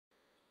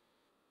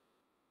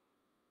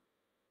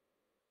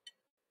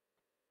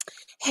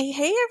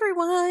Hey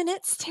everyone,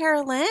 it's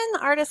Tara Lynn,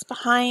 artist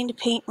behind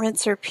Paint,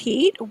 Rinse,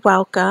 Repeat.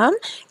 Welcome.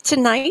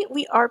 Tonight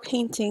we are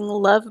painting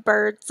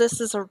Lovebirds.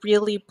 This is a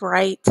really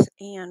bright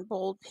and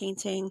bold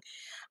painting,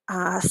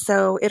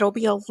 so it'll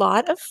be a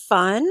lot of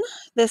fun.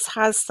 This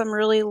has some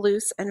really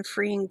loose and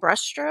freeing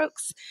brush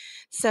strokes,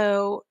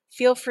 so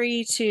feel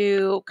free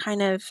to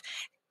kind of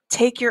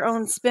take your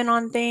own spin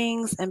on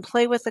things and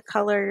play with the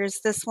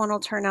colors. This one will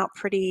turn out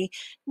pretty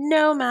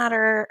no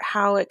matter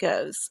how it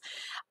goes.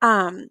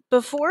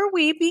 Before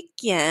we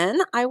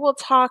begin, I will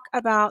talk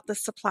about the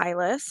supply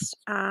list,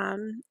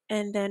 and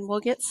then we'll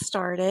get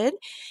started.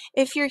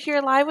 If you're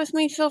here live with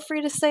me, feel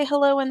free to say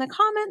hello in the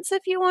comments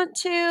if you want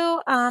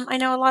to. I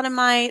know a lot of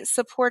my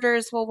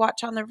supporters will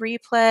watch on the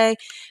replay.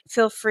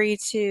 Feel free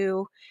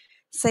to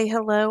say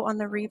hello on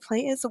the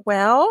replay as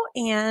well.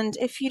 And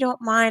if you don't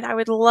mind, I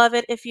would love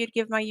it if you'd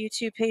give my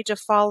YouTube page a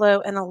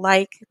follow and a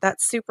like.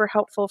 That's super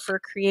helpful for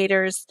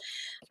creators.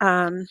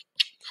 All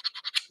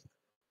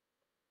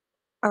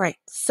right,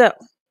 so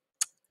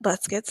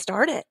let's get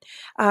started.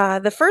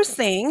 The first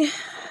thing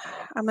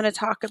I'm going to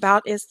talk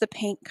about is the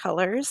paint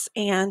colors.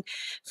 And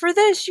for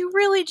this, you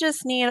really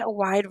just need a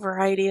wide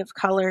variety of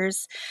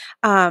colors.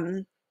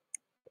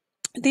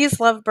 These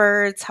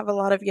lovebirds have a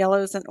lot of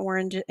yellows and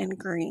orange and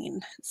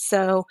green.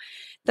 So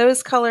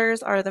those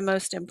colors are the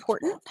most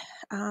important.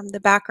 The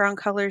background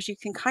colors you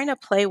can kind of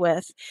play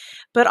with,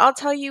 but I'll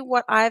tell you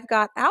what I've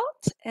got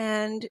out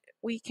and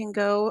we can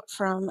go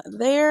from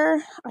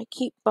there. I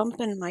keep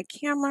bumping my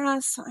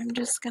camera, so I'm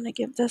just going to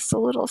give this a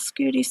little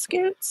scooty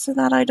scoot so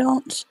that I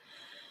don't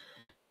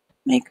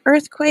make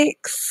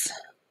earthquakes.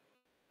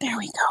 There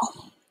we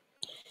go.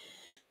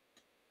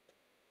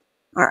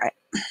 All right.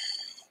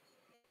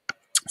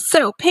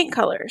 So paint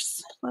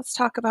colors. Let's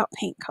talk about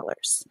paint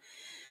colors.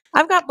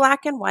 I've got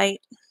black and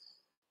white.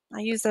 I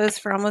use those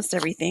for almost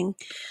everything.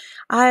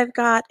 I've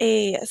got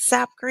a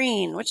sap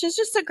green, which is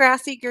just a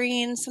grassy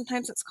green.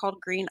 Sometimes it's called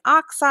green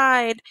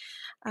oxide,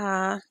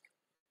 but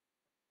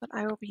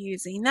I will be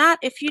using that.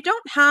 If you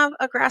don't have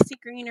a grassy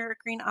green or a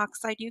green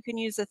oxide, you can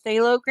use a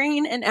phthalo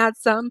green and add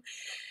some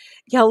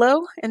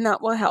yellow, and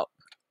that will help.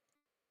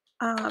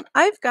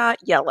 I've got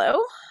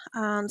yellow.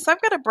 So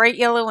I've got a bright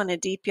yellow and a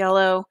deep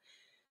yellow.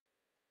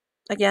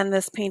 Again,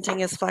 this painting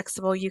is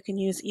flexible. You can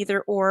use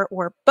either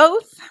or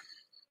both.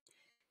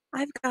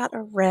 I've got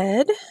a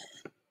red,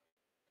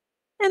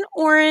 an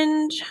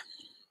orange,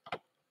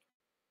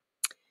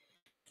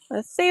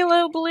 a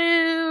phthalo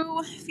blue.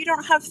 If you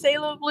don't have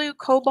phthalo blue,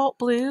 cobalt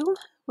blue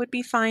would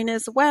be fine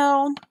as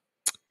well.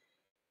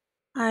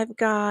 I've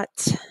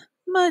got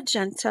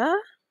magenta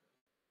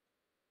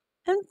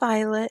and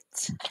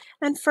violet.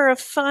 And for a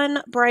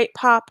fun, bright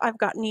pop, I've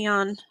got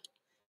neon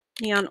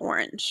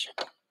orange.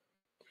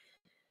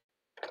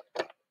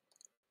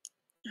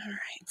 All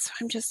right, so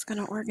I'm just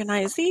going to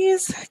organize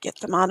these, get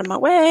them out of my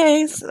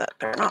way so that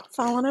they're not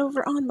falling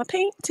over on my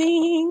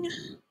painting.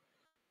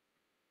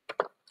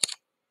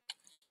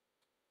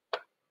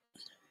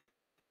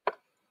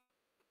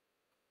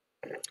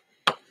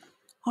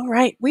 All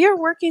right, we are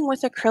working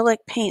with acrylic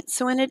paint.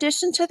 So in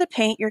addition to the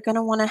paint, you're going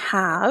to want to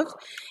have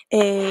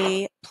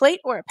a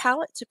plate or a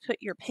palette to put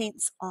your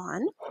paints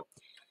on,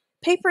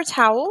 paper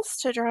towels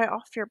to dry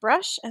off your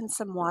brush, and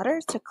some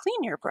water to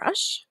clean your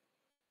brush.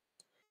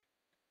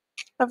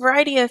 A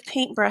variety of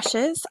paint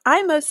brushes.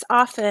 I most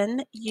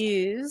often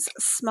use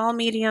small,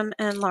 medium,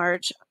 and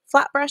large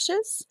flat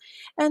brushes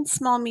and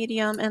small,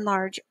 medium, and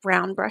large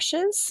round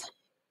brushes.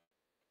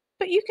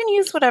 But you can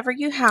use whatever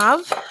you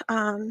have.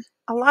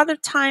 A lot of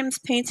times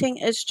painting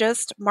is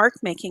just mark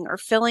making or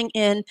filling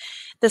in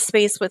the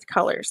space with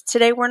colors.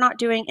 Today we're not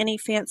doing any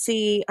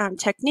fancy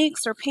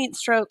techniques or paint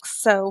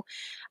strokes, so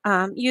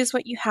use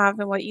what you have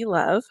and what you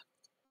love.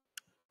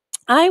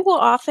 I will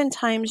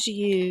oftentimes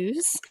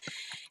use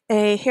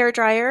a hair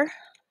dryer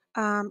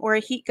or a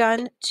heat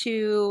gun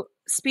to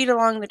speed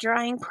along the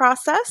drying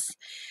process.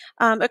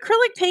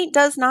 Acrylic paint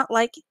does not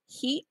like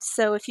heat,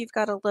 so if you've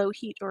got a low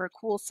heat or a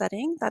cool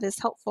setting, that is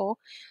helpful.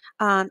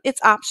 It's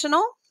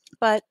optional,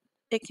 but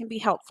it can be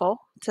helpful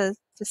to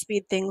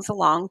speed things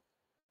along.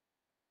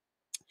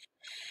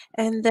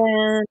 And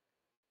then,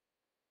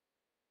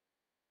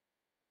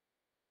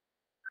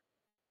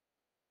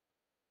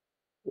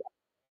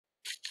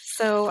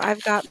 so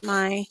I've got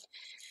my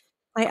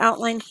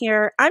outline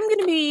here. I'm going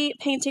to be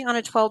painting on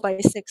a 12 by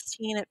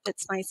 16. It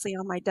fits nicely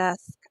on my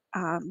desk.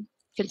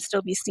 Can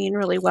still be seen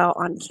really well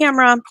on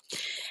camera.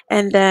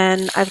 And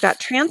then I've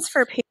got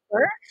transfer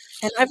paper,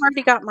 and I've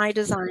already got my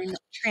design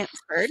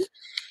transferred.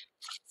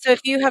 So if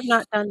you have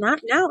not done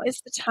that, now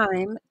is the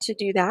time to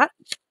do that.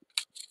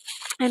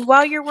 And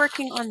while you're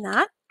working on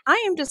that,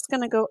 I am just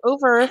going to go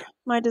over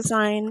my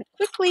design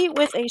quickly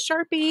with a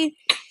Sharpie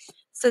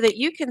so that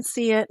you can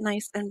see it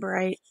nice and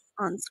bright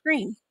on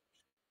screen.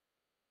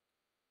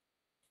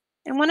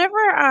 And whenever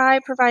I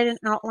provide an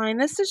outline,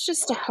 this is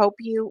just to help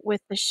you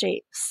with the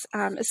shapes,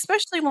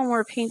 especially when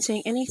we're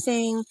painting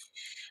anything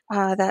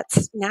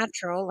that's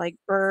natural, like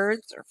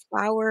birds or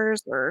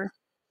flowers or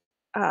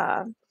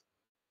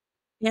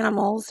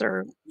animals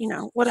or,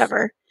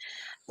 whatever.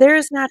 There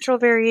is natural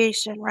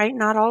variation, right?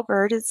 Not all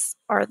birds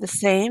are the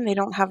same. They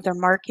don't have their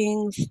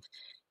markings.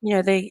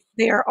 They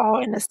are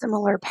all in a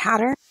similar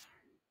pattern.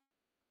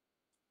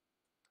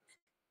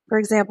 For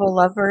example,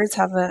 lovebirds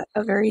have a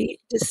very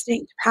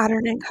distinct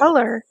pattern and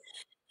color,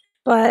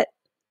 but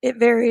it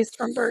varies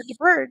from bird to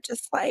bird,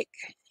 just like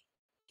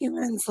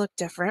humans look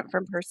different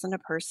from person to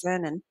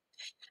person. And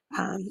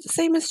the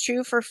same is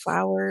true for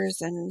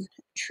flowers and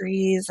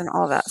trees and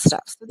all that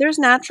stuff. So there's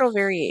natural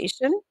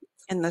variation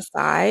in the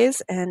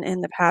size and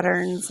in the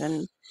patterns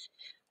and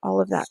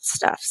all of that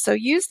stuff. So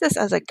use this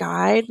as a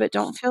guide, but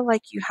don't feel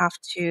like you have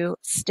to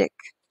stick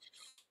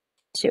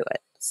to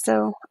it.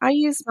 So I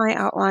use my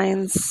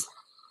outlines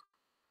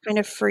kind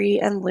of free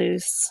and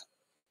loose.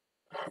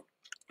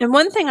 And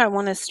one thing I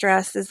want to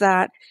stress is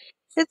that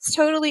it's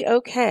totally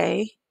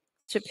okay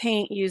to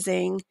paint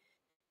using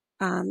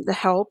the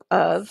help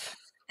of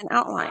an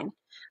outline.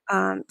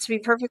 To be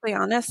perfectly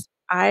honest,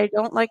 I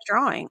don't like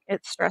drawing.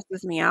 It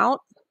stresses me out,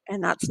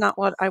 and that's not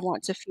what I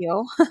want to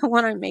feel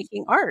when I'm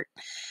making art.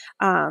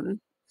 Um,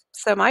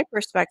 so my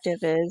perspective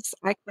is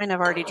I kind of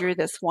already drew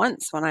this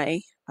once when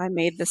I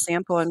made the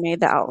sample and made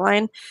the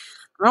outline.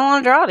 I don't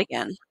want to draw it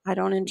again. I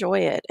don't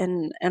enjoy it,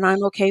 and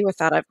I'm okay with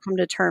that. I've come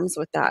to terms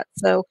with that.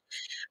 So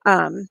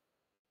um,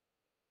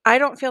 I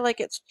don't feel like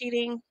it's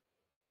cheating.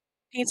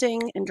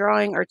 Painting and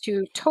drawing are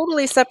two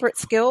totally separate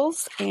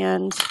skills,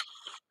 and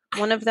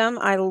one of them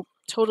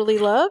totally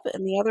love,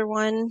 and the other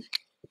one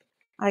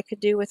I could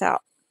do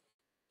without.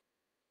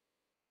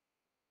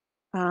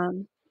 I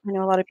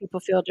know a lot of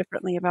people feel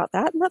differently about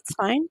that, and that's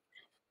fine.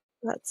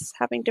 That's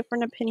having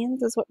different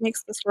opinions is what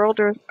makes this world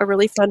a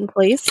really fun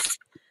place.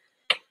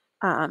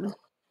 Um,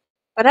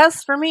 but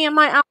as for me and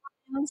my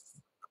outlines,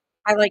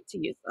 I like to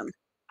use them.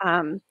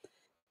 Um,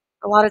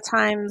 a lot of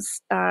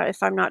times,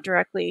 if I'm not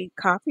directly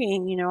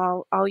copying,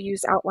 I'll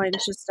use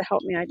outlines just to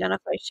help me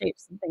identify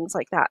shapes and things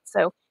like that.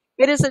 So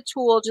it is a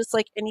tool, just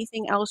like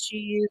anything else you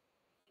use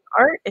in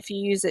art. If you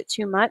use it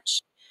too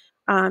much,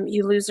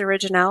 you lose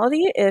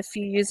originality. If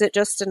you use it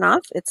just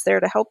enough, it's there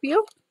to help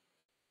you.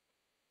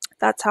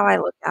 That's how I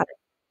look at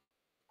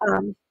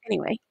it.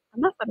 Anyway,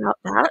 enough about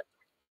that.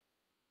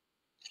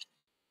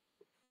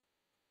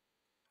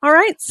 All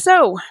right,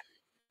 so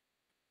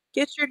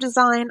get your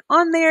design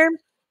on there.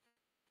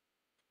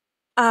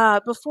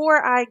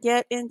 Before I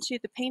get into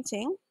the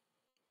painting,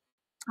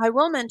 I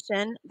will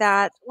mention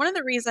that one of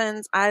the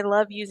reasons I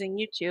love using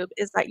YouTube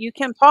is that you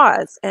can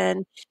pause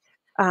and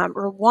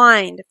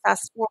rewind,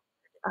 fast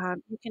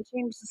forward. You can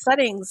change the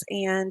settings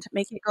and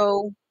make it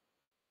go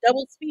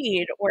double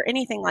speed or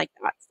anything like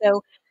that.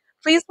 So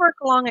please work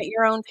along at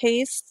your own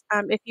pace.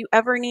 If you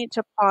ever need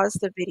to pause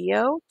the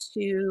video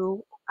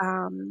to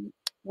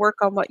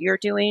work on what you're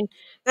doing,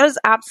 that is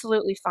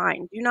absolutely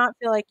fine. Do not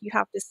feel like you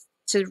have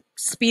to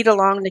speed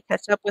along to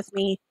catch up with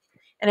me.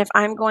 And if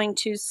I'm going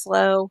too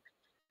slow,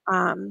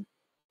 um,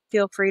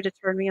 feel free to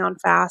turn me on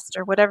fast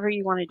or whatever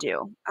you want to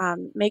do.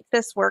 Make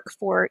this work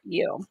for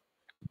you.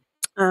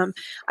 Um,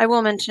 I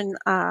will mention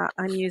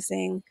I'm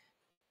using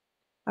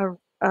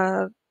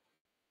a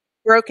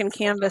broken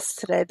canvas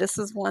today. This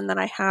is one that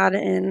I had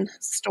in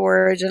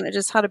storage and it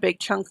just had a big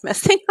chunk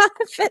missing out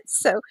of it.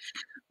 So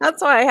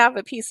that's why I have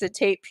a piece of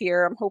tape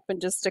here. I'm hoping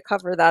just to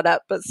cover that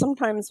up. But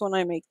sometimes when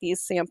I make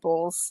these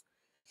samples,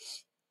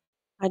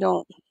 I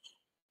don't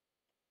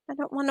I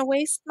don't want to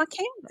waste my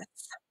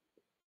canvas.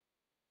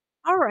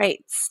 All right.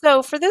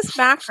 So for this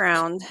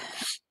background,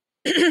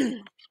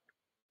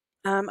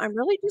 I'm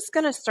really just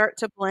going to start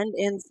to blend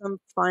in some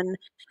fun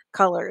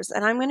colors.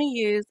 And I'm going to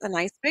use a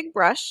nice big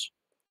brush.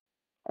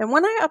 And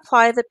when I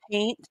apply the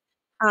paint,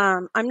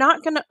 I'm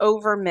not going to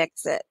over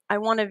mix it. I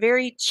want a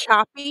very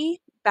choppy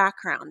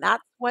background.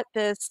 That's what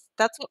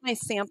my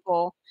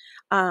sample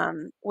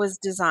was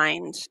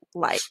designed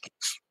like.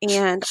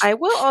 And I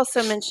will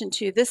also mention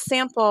too, this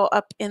sample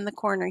up in the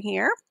corner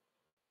here.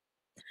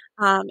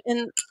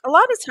 And a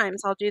lot of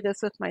times I'll do this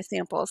with my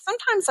samples.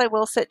 Sometimes I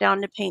will sit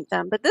down to paint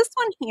them, but this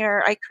one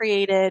here I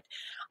created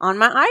on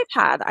my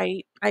iPad.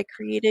 I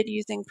created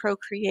using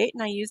Procreate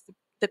and I used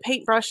the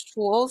paintbrush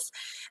tools,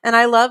 and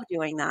I love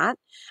doing that.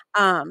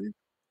 Um,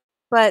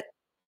 but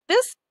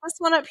this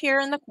one up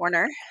here in the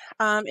corner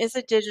is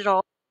a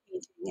digital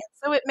painting,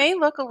 so it may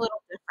look a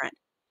little different.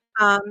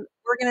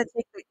 We're going to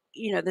take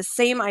the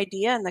same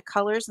idea and the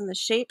colors and the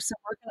shapes, and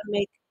we're going to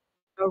make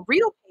a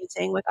real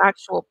painting with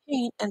actual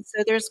paint, and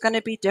so there's going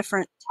to be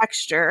different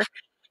texture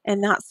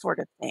and that sort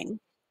of thing.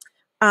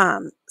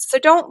 So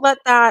don't let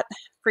that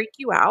freak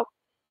you out.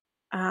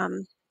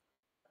 Um,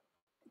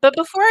 but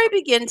before I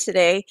begin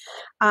today,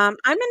 I'm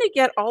going to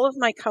get all of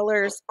my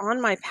colors on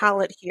my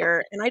palette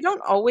here, and I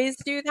don't always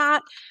do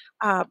that,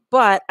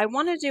 but I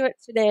want to do it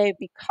today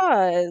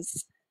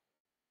because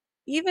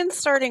even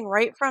starting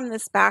right from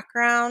this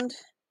background,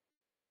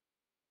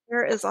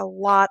 there is a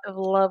lot of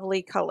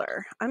lovely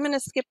color. I'm going to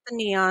skip the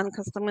neon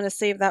because I'm going to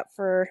save that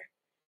for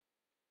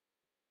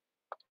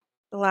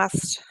the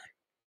last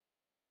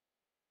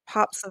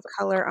pops of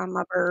color on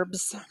my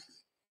burbs.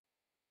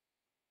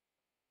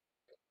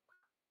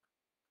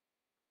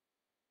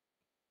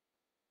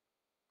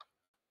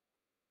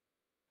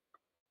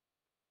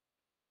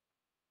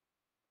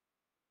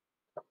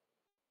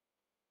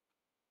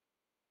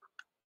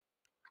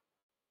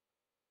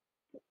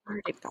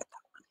 already got that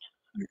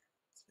one.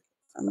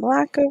 Some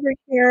black over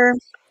here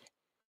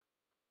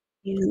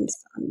and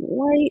some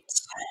white.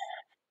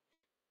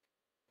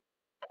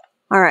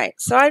 All right,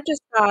 so I've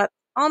just got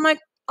all my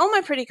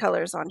pretty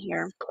colors on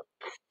here.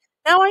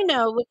 Now I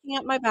know, looking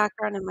at my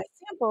background and my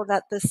sample,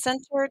 that the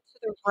center to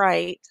the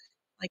right,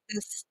 like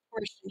this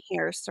portion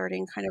here,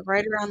 starting kind of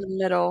right around the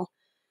middle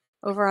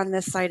over on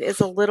this side,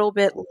 is a little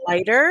bit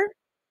lighter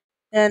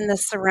than the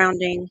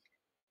surrounding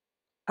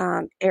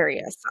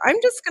area. So I'm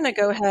just going to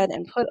go ahead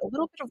and put a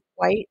little bit of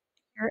white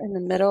here in the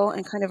middle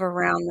and kind of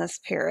around this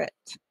parrot.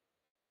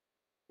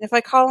 If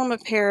I call them a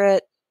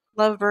parrot,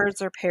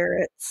 lovebirds are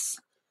parrots.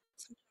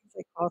 Sometimes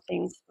I call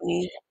things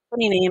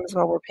funny names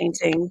while we're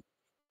painting.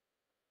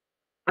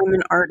 I'm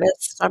an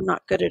artist. I'm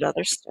not good at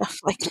other stuff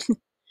like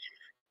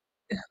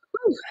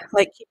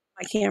like keeping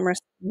my camera.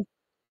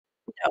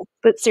 No,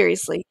 but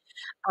seriously.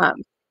 Um,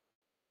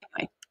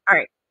 anyway, all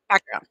right,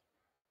 background.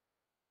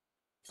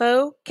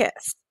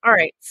 Focus. All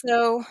right,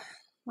 so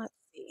let's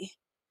see.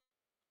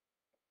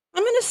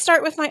 I'm going to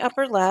start with my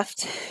upper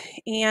left,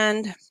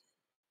 and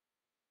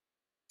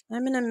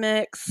I'm going to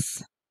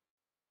mix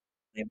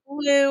my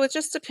blue with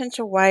just a pinch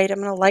of white. I'm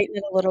going to lighten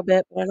it a little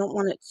bit, but I don't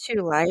want it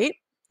too light.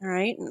 All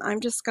right, and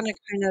I'm just going to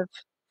kind of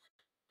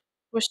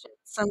push in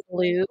some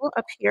blue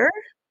up here,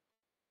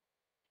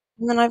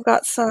 and then I've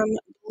got some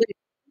blue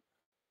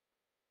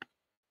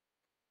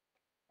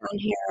down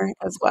here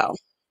as well.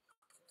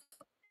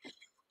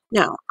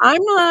 Now,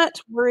 I'm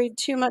not worried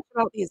too much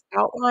about these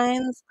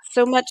outlines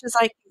so much as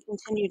I can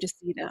continue to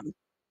see them.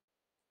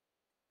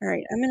 All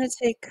right, I'm going to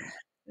take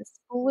this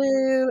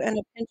blue and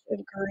a pinch of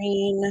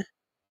green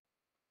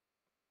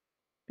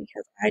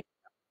because I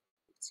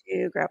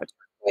need to grab a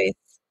turquoise.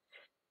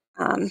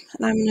 And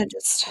I'm going to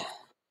just add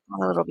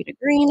a little bit of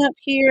green up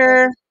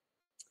here.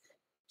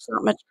 There's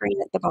not much green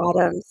at the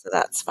bottom, so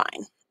that's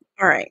fine.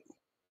 All right.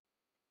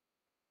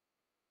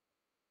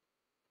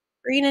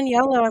 Green and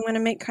yellow, I'm going to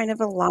make kind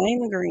of a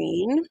lime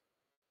green.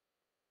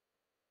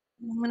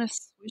 I'm going to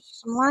switch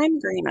some lime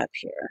green up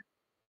here.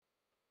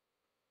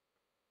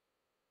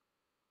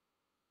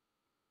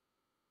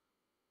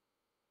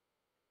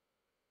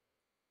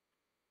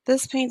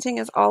 This painting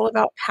is all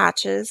about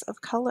patches of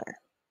color.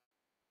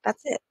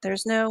 That's it.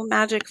 There's no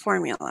magic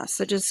formula.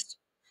 So just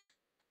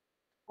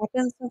pop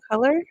in some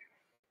color,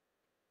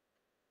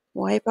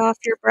 wipe off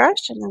your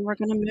brush, and then we're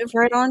going to move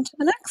right on to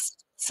the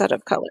next set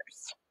of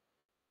colors.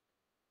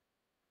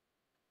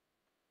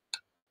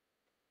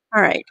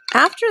 All right,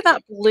 after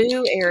that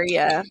blue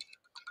area,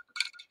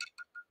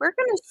 we're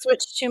going to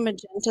switch to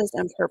magentas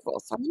and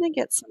purples. So I'm going to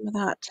get some of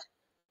that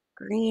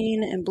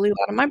green and blue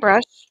out of my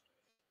brush.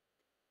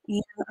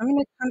 And I'm going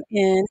to come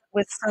in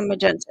with some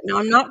magenta. Now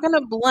I'm not going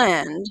to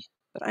blend,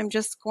 but I'm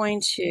just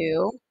going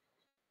to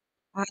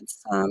add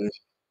some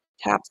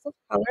taps of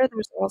color.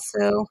 There's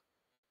also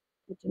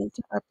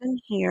magenta up in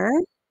here.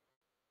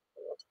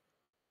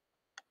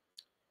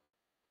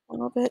 A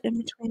little bit in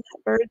between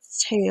that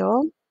bird's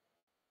tail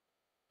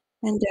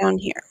and down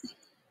here.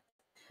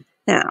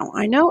 Now,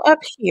 I know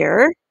up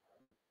here,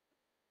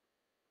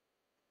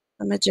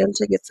 the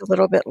magenta gets a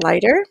little bit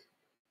lighter,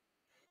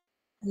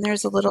 and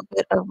there's a little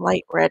bit of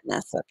light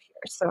redness up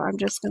here. So I'm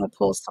just going to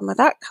pull some of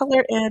that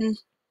color in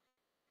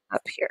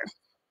up here.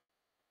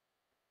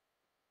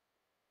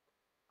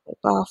 Wipe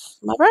off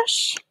my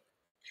brush.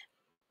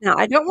 Now,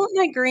 I don't want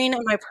my green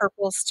and my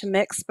purples to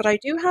mix, but I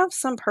do have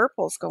some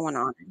purples going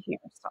on in here.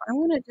 So I'm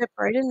going to dip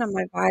right into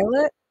my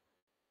violet,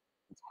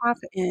 tap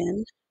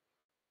in.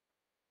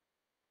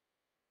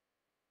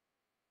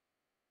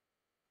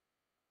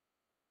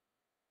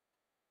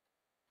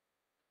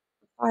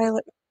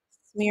 Violet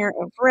smear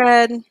of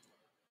red.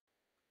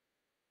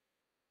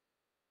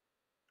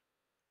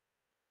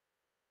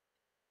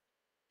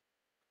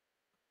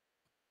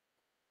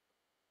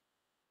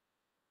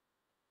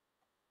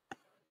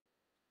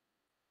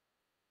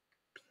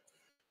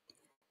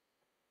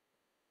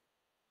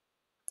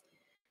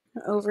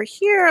 Over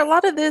here, a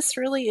lot of this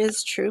really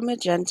is true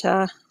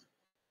magenta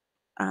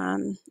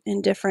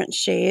in different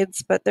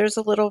shades, but there's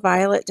a little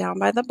violet down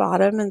by the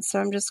bottom, and so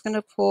I'm just going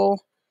to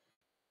pull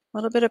a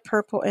little bit of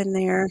purple in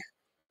there.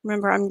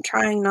 Remember, I'm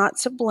trying not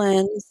to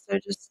blend, so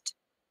just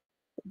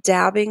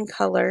dabbing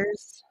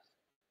colors.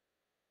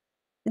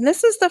 And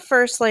this is the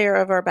first layer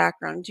of our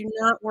background. Do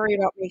not worry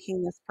about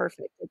making this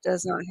perfect. It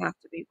does not have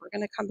to be. We're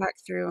going to come back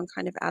through and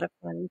kind of add a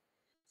fun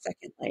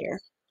second layer.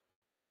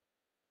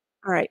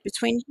 All right,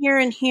 between here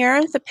and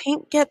here, the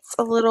paint gets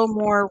a little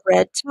more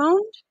red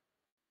toned.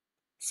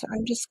 So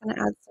I'm just going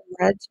to add some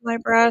red to my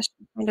brush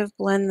and kind of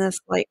blend this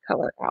light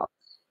color out.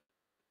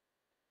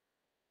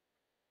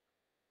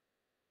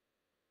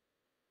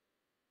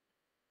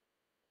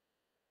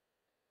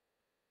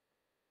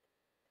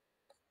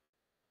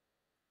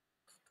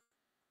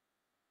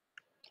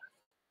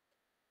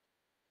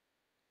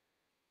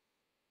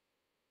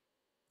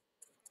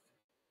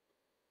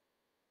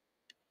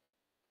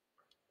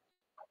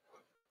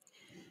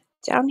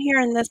 Down here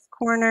in this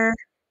corner,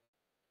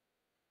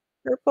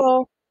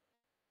 purple,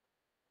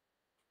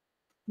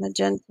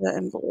 magenta,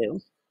 and blue.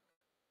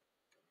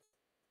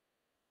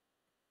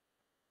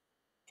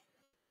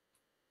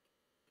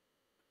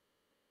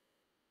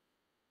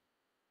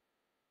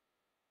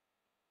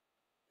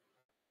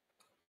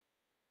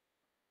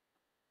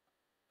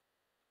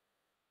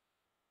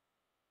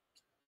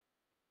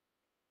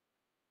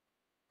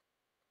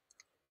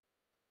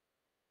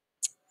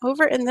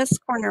 Over in this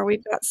corner,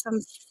 we've got some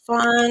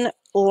fun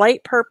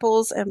light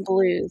purples and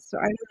blues. So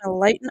I'm going to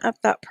lighten up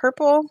that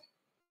purple.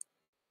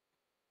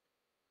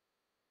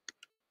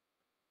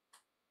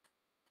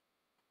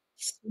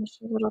 Smush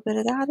a little bit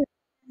of that in.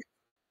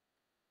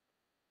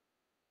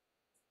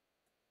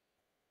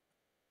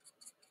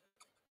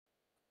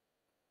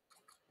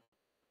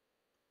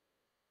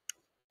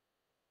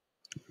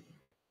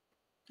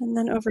 And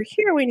then over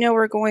here, we know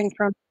we're going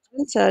from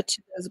magenta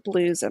to those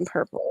blues and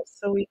purples.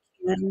 So we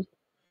can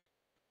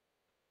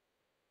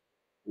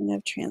kind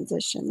of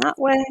transition that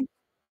way.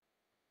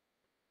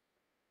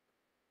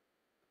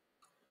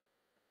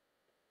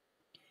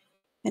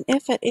 And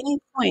if at any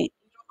point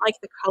you don't like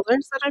the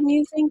colors that I'm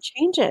using,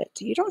 change it.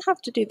 You don't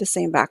have to do the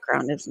same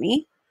background as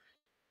me.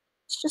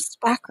 It's just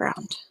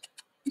background.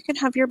 You can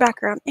have your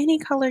background any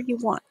color you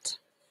want.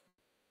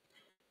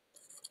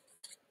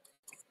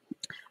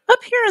 Up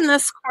here in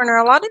this corner,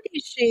 a lot of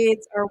these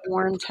shades are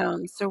warm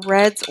tones, so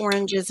reds,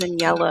 oranges, and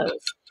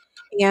yellows.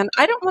 And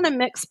I don't want to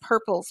mix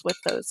purples with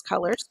those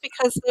colors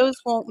because those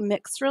won't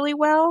mix really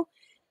well.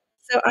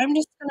 So I'm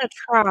just going to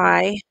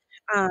try,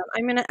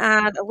 I'm going to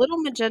add a little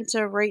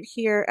magenta right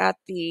here at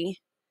the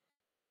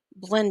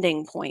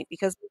blending point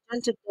because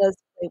magenta does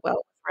play well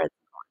with reds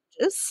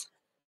and oranges.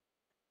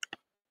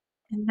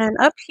 And then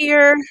up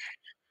here, I'm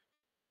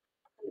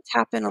going to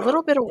tap in a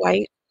little bit of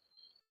white.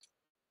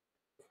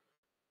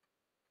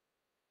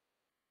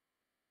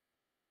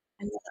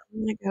 And then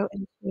I'm going to go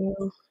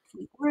into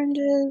the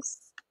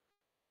oranges,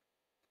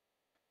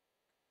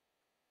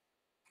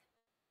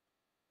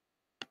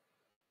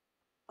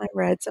 my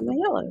reds, and my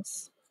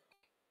yellows.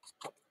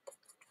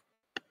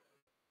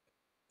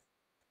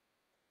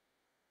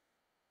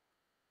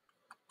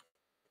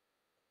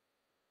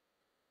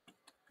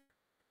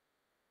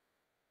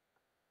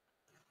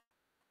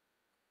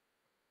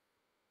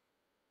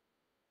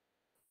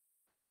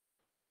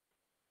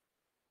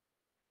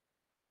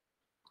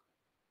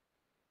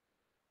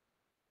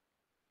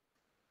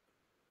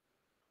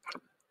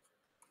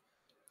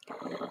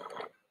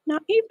 Now,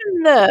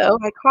 even though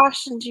I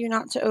cautioned you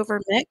not to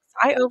overmix,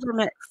 I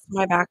overmixed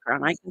my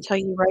background. I can tell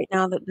you right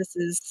now that this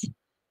is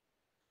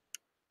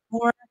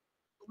more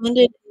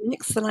blended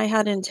mix than I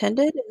had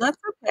intended, and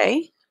that's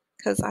okay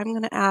because I'm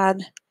going to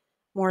add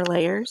more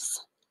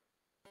layers.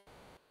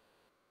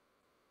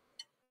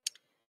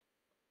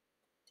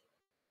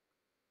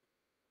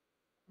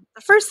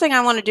 The first thing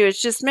I want to do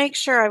is just make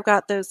sure I've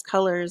got those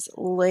colors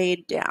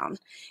laid down.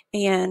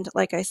 And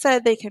like I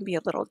said, they can be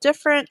a little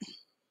different.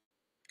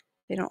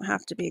 They don't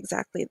have to be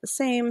exactly the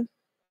same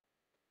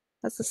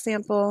as the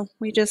sample.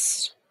 We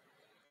just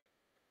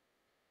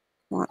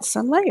want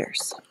some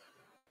layers.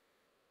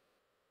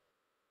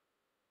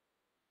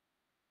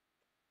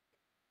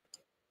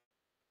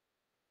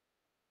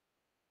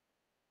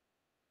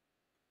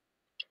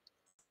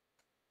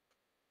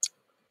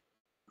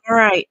 All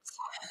right.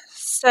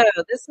 So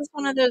this is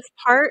one of those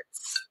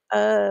parts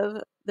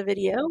of the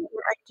video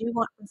where I do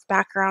want this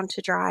background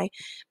to dry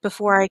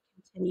before I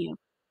continue.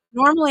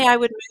 Normally, I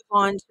would move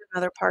on to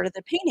another part of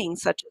the painting,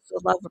 such as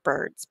the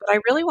lovebirds, but I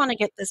really want to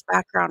get this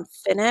background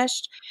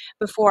finished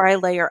before I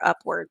layer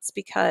upwards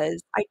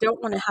because I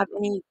don't want to have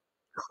any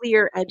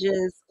clear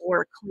edges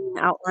or clean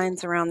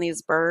outlines around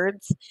these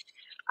birds.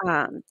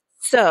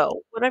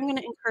 So what I'm going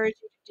to encourage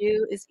you to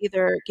do is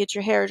either get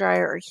your hair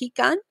dryer or heat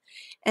gun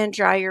and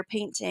dry your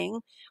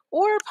painting,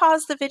 or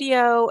pause the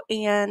video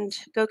and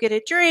go get a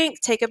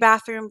drink, take a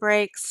bathroom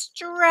break,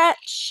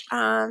 stretch,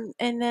 and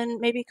then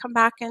maybe come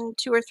back in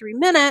 2 or 3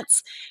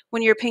 minutes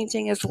when your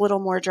painting is a little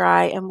more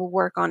dry and we'll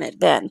work on it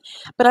then.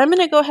 But I'm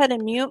going to go ahead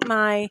and mute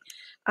my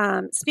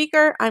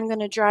speaker. I'm going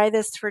to dry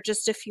this for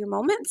just a few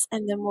moments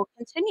and then we'll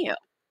continue.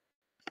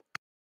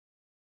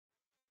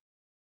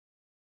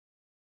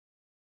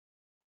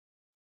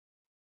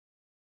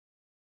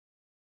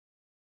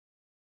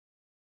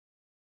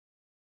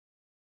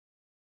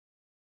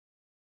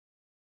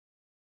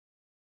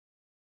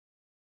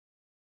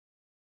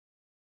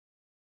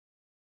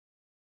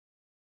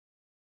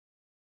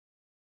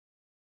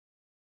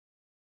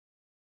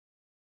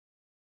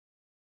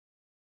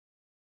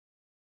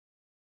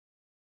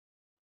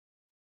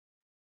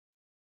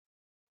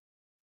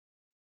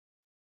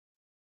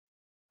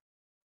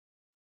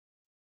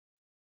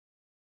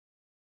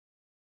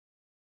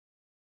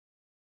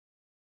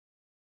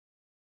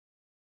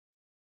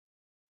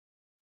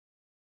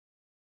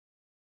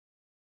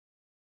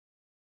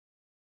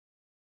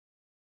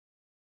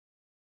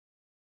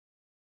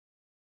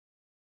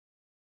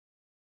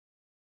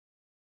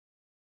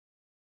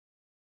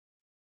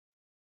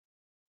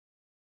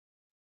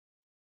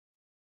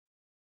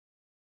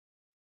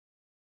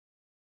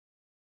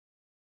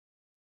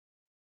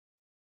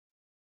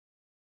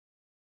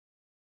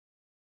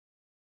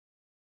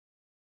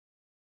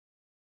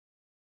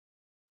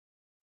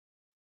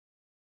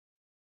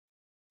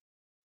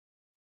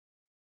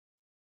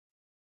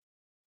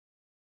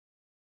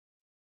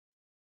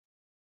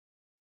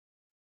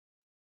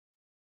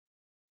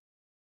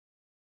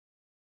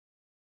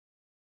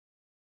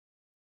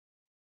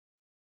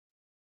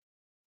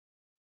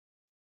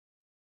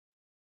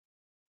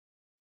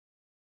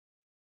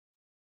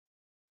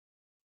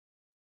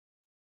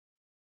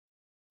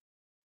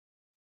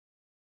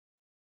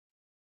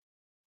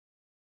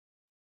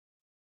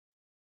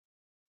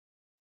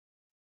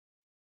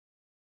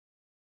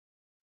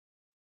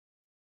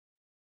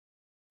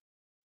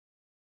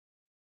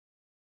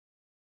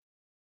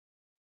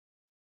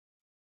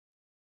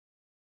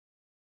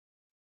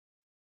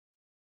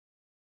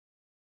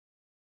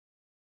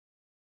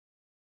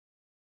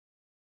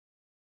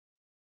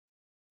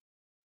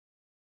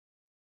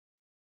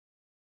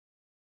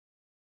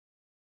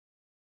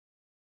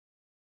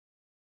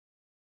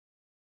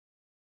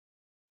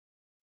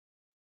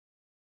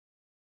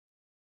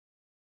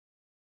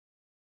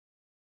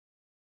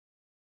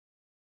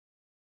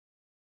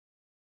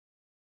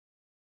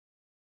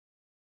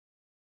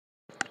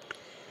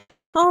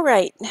 All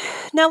right.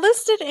 Now,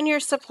 listed in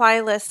your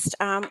supply list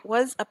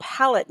was a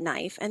palette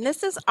knife, and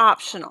this is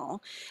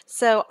optional.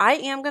 So, I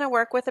am going to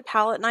work with a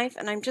palette knife,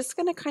 and I'm just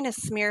going to kind of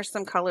smear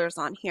some colors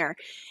on here.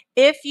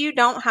 If you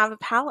don't have a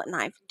palette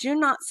knife, do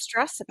not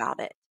stress about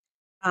it.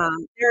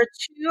 There are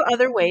two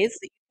other ways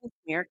that you can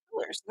smear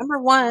colors. Number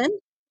one,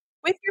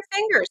 with your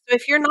fingers. So,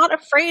 if you're not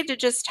afraid to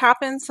just tap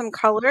in some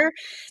color,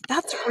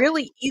 that's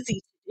really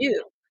easy to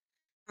do.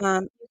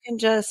 You can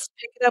just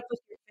pick it up with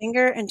your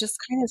finger and just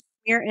kind of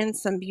smear in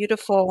some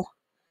beautiful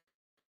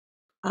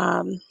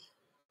um,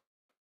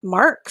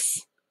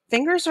 marks.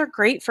 Fingers are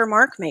great for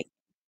mark making.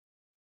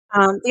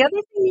 The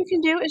other thing you can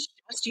do is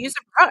just use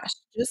a brush.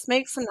 Just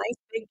make some nice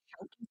big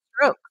chunky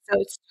strokes. So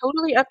it's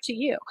totally up to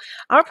you.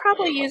 I'll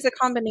probably use a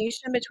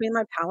combination between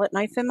my palette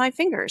knife and my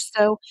fingers.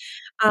 So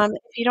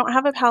if you don't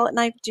have a palette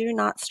knife, do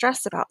not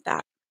stress about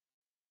that.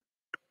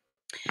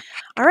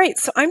 All right,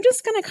 so I'm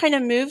just going to kind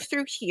of move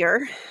through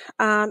here,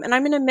 and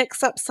I'm going to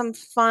mix up some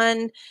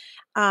fun,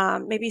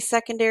 maybe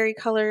secondary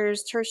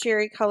colors,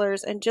 tertiary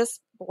colors, and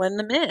just blend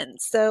them in.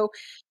 So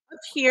up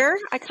here,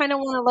 I kind of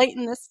want to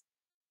lighten this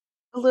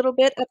a little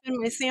bit. Up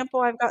in my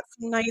sample, I've got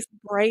some nice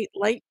bright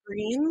light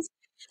greens.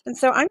 And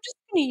so I'm just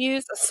going to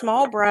use a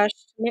small brush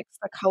to mix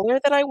the color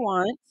that I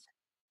want.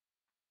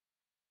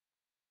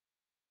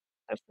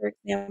 So for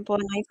example, a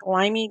nice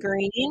limey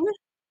green.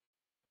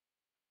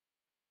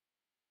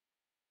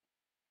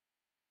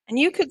 And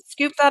you could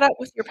scoop that up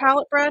with your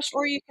palette brush,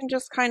 or you can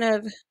just kind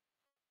of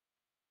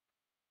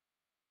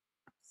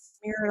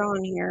smear it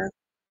on here.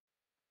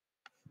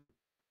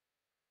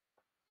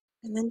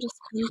 And then just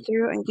come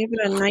through and give it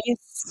a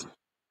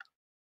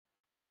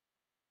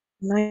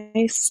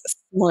nice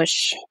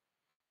smush.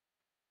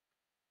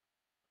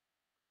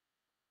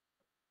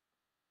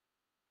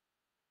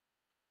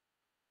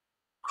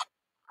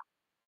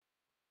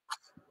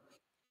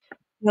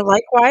 Now,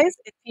 likewise,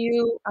 if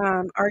you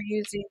are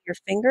using your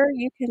finger,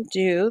 you can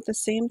do the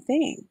same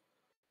thing.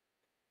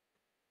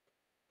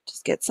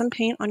 Just get some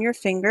paint on your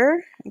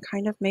finger and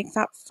kind of make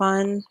that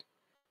fun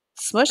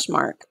smush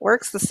mark.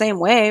 Works the same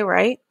way,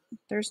 right?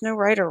 There's no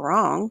right or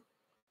wrong.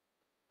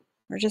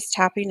 We're just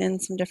tapping in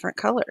some different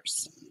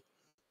colors.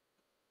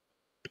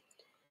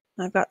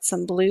 I've got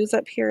some blues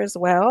up here as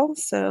well,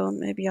 so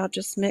maybe I'll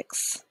just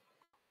mix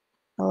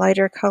a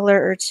lighter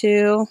color or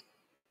two.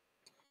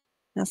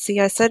 Now see,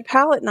 I said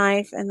palette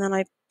knife, and then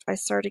I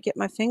started to get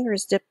my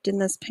fingers dipped in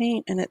this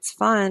paint, and it's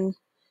fun.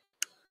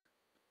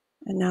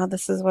 And now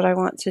this is what I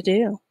want to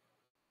do.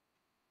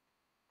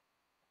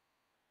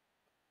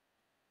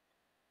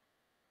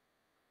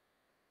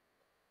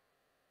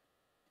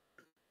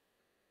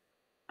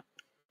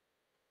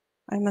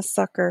 I'm a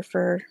sucker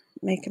for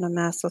making a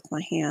mess with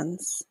my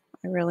hands.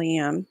 I really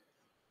am.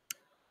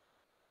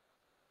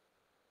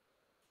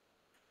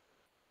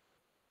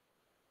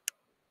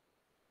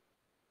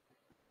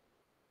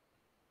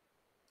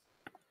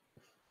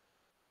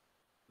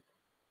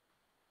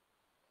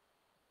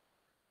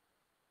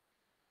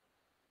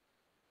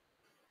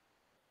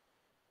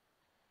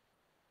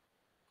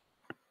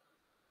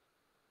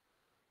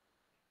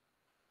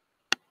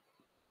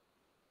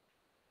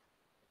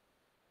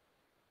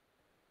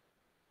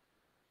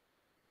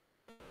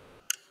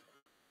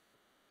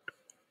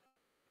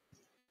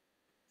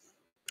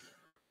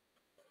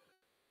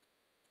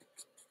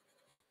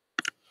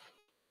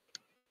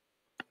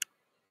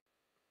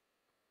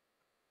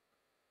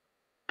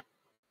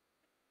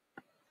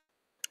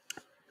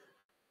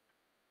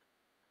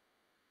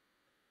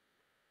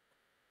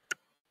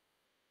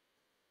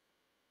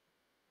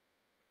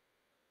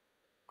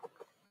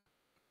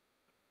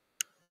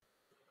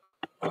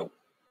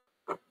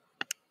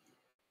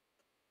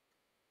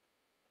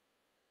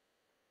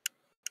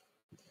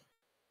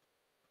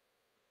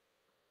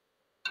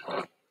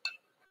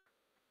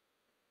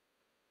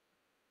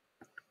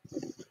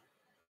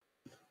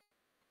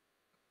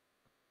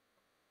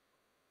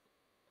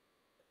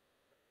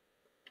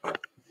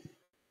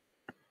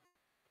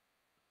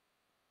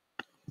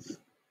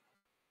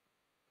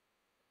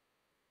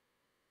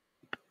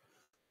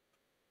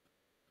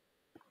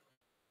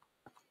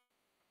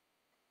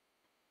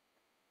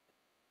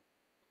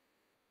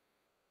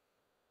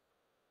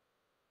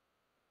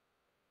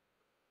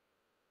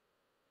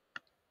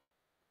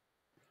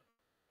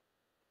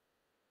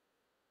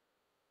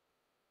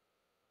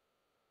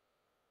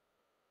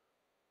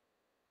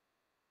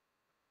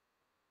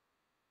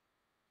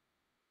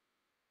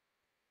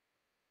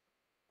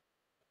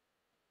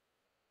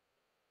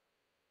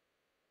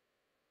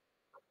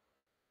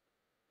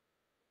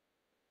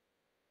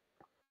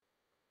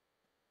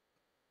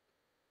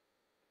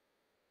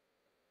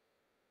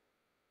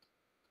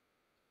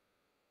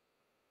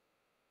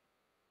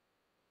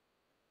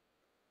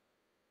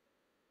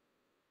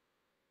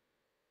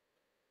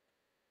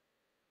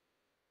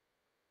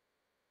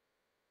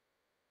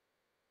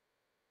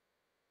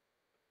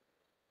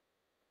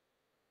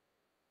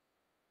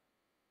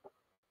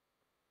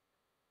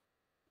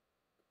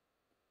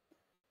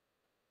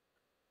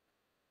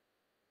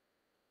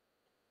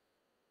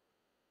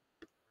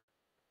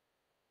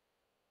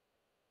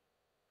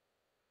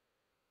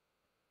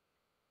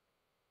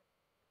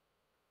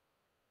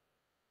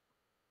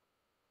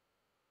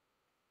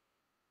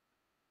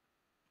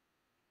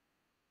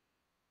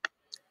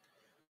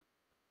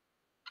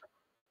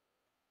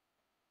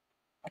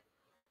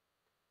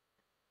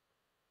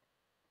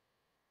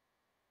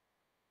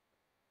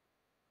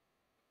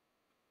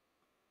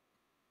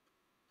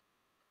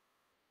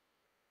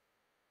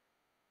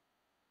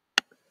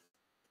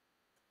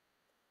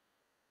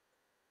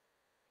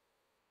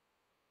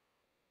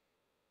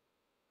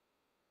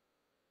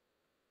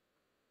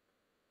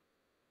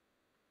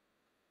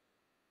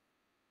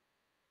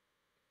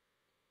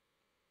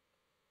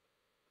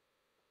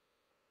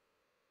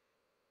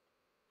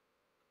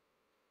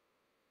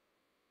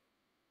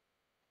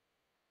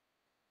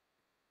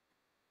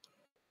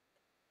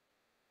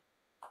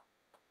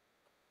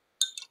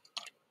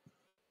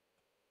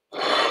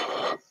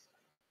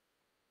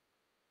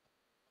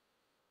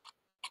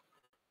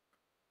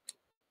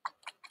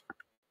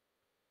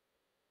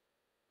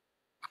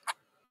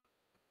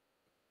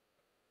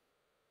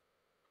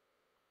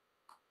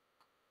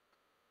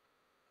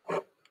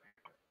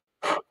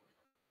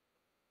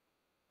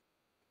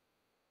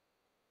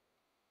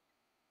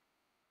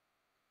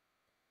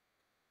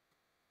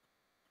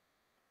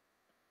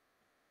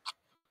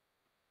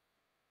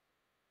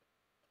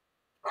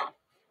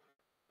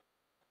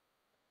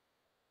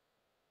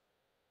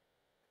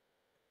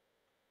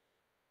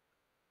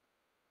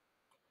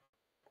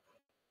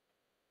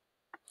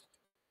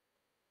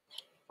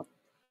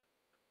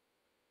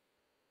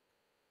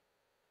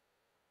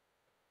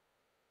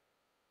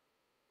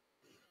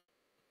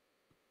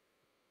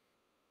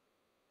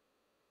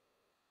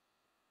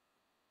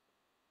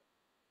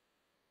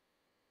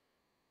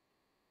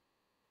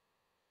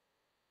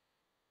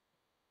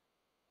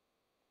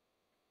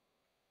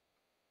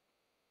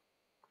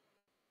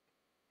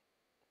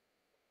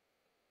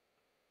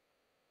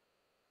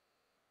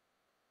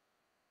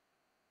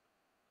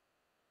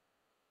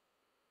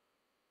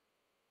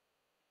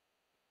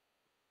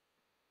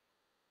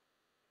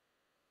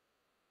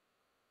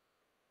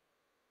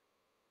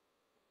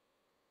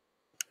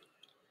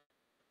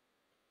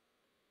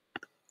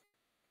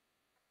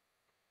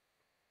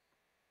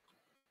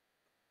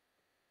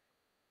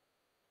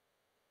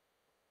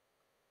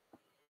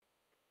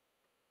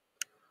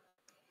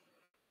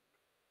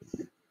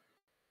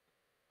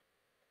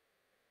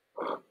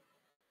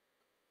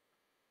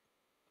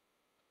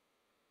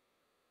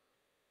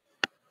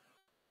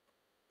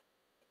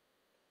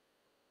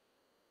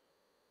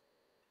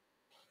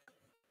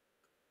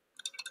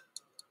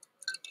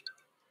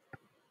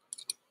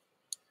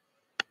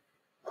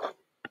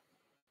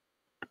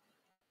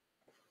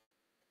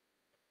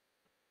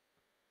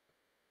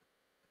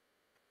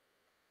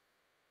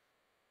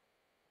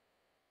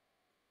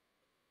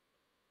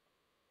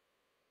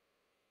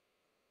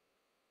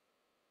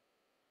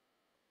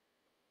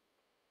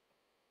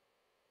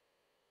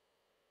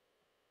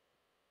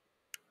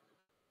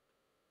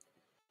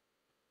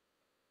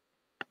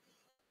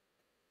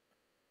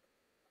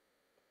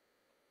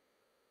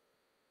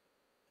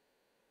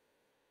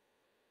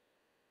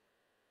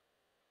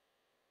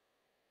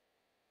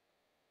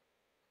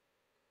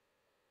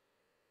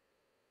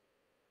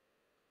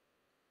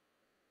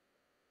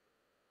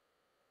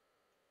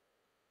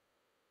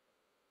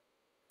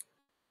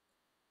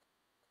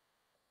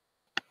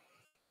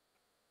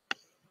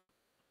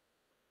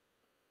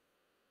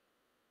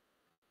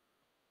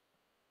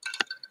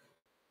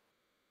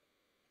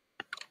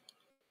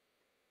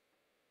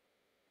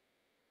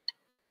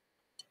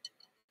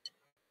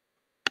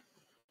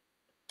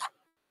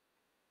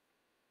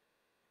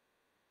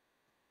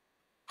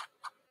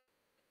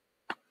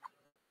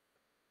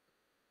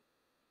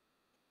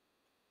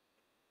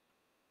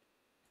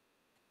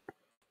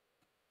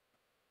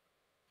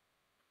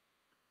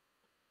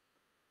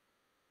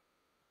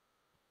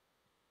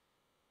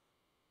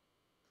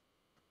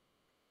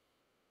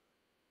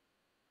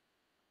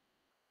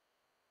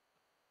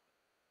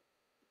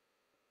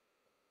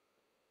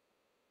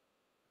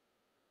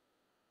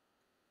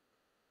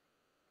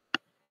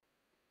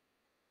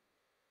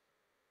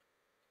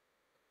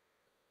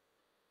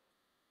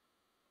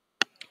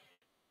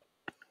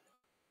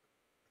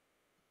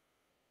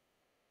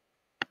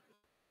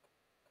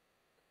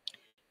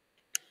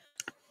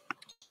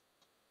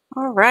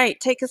 All right,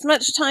 take as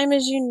much time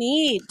as you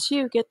need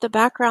to get the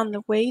background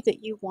the way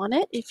that you want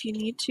it. If you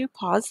need to,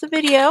 pause the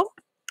video.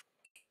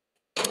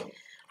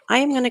 I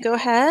am going to go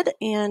ahead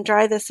and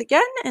dry this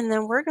again, and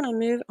then we're going to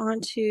move on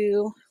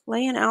to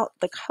laying out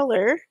the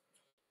color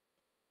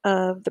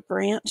of the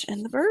branch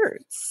and the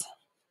birds.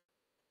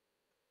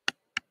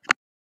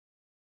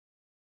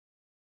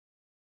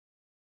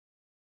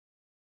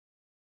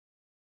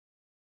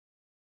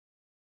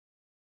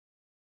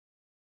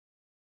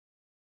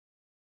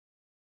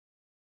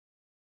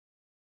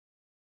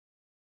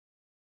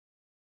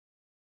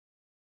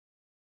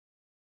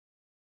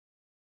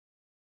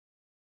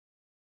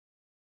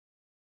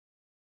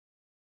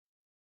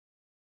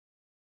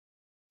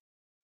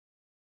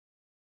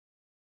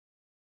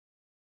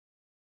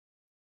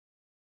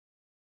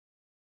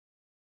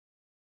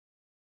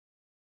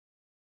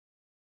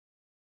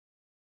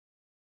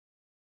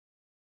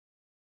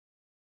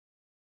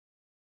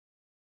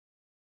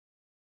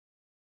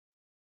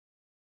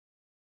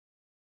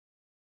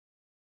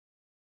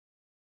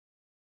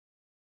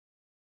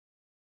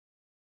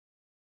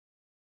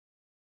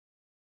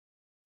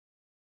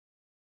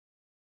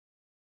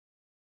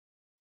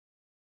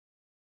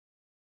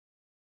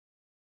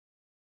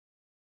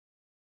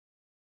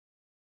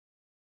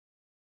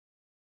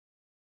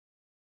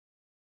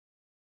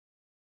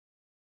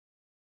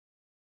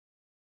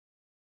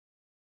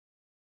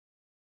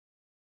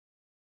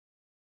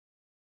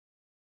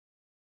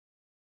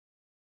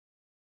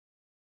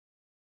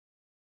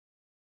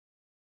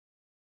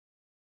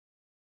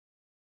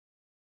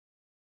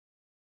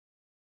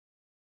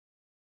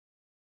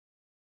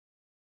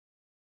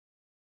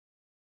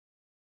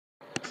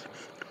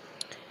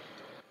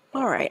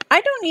 All right,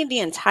 I don't need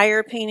the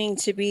entire painting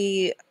to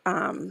be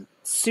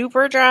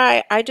super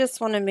dry. I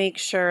just want to make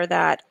sure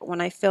that when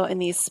I fill in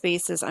these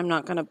spaces, I'm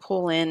not going to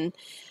pull in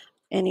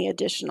any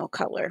additional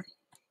color.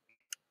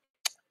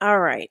 All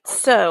right,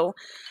 so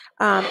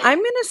I'm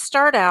going to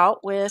start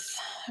out with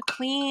a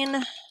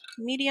clean,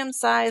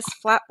 medium-sized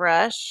flat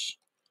brush,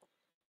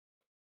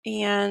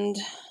 and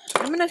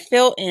I'm going to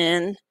fill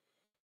in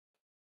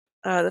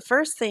the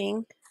first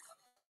thing,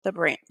 the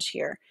branch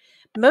here.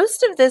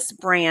 Most of this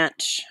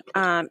branch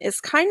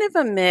is kind of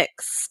a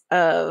mix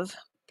of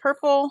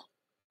purple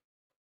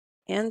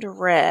and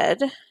red,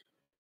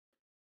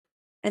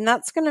 and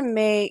that's going to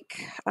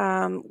make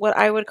what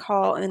I would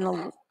call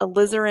an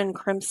alizarin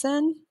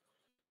crimson,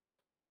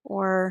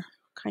 or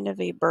kind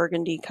of a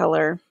burgundy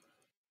color.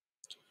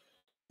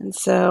 And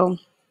so,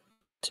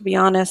 to be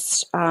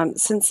honest,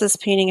 since this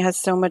painting has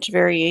so much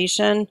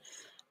variation,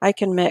 I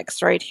can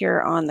mix right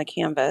here on the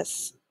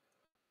canvas.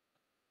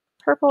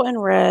 Purple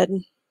and red,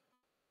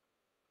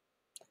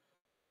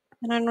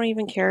 and I don't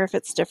even care if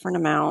it's different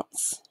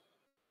amounts.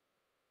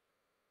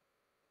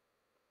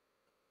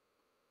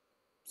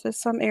 So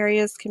some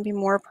areas can be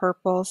more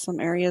purple, some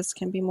areas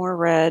can be more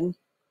red.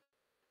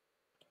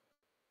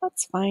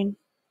 That's fine.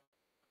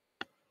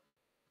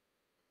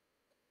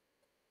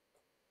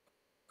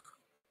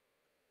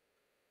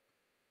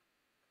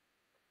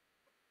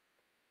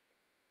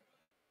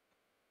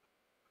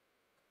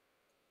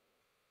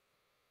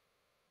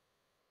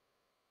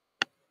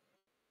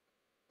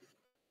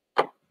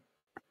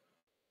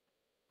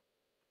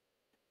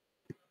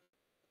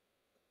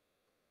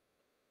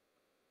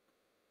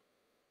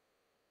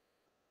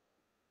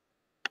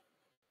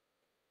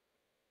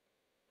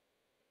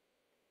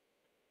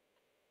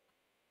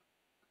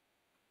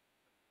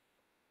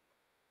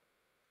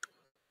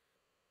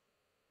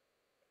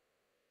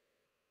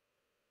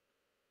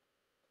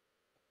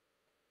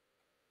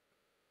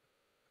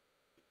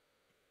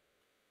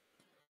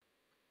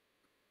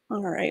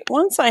 All right,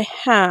 once I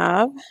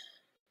have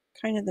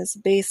kind of this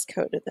base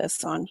coat of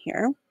this on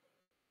here,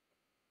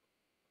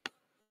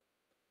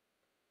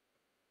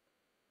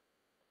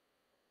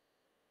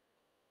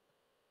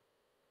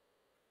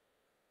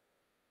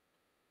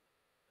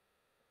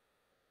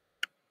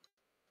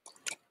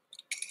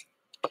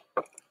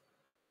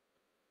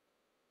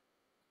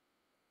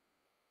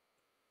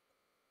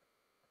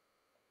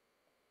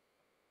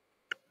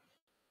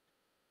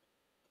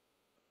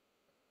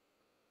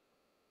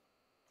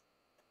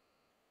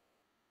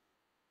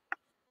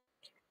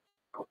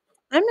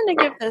 I'm going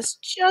to give this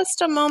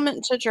just a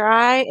moment to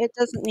dry. It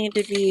doesn't need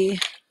to be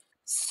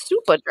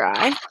super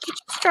dry,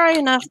 just dry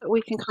enough that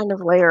we can kind of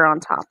layer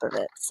on top of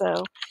it. So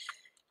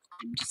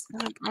I'm just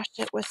going to brush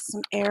it with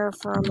some air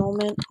for a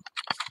moment.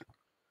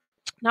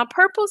 Now,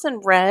 purples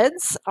and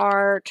reds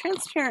are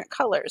transparent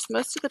colors.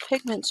 Most of the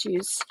pigments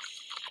used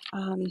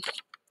um,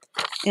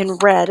 in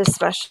red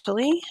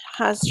especially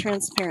has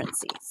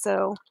transparency.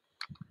 So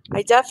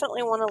I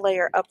definitely want to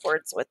layer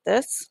upwards with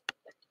this.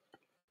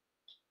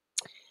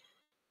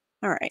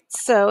 All right,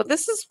 so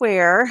this is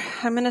where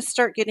I'm going to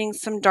start getting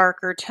some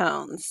darker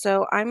tones.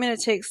 So I'm going to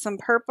take some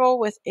purple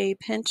with a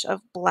pinch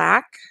of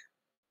black.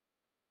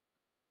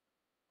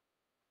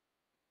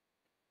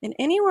 And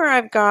anywhere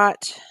I've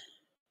got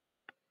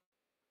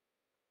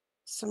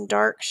some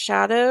dark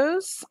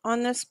shadows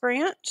on this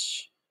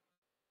branch,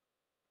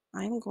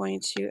 I'm going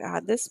to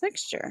add this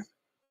mixture,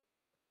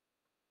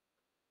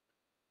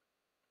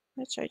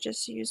 which I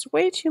just used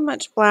way too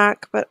much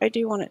black, but I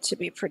do want it to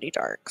be pretty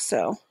dark.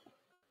 So,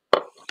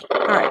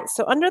 all right,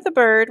 so under the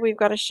bird, we've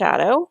got a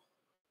shadow.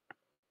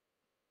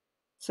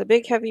 So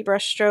big, heavy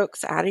brush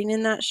strokes, adding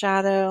in that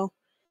shadow.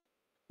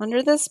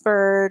 Under this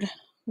bird,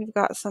 we've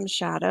got some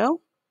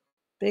shadow.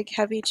 Big,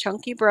 heavy,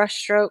 chunky brush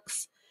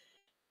strokes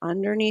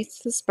underneath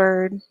this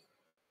bird.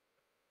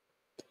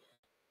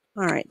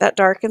 All right, that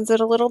darkens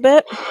it a little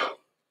bit.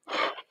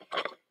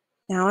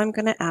 Now I'm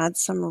going to add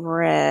some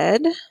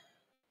red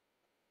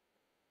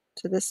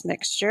to this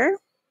mixture,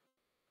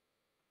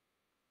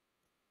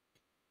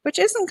 which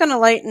isn't going to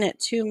lighten it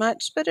too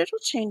much, but it'll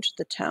change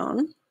the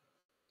tone.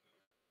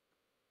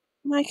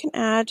 And I can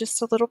add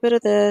just a little bit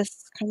of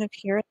this kind of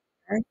here and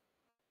there.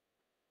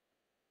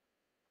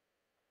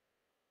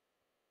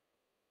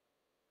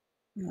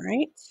 All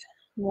right,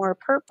 more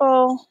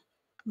purple,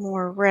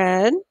 more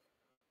red.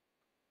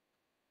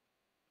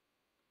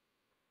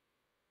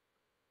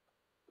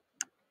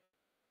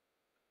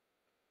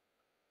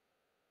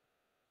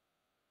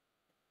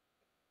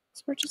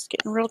 So we're just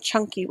getting real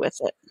chunky with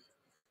it.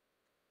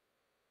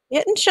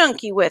 Getting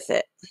chunky with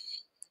it.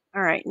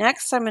 All right,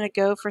 next I'm going to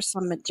go for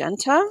some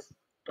magenta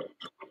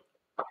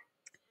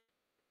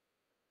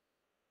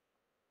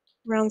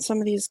around some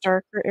of these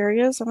darker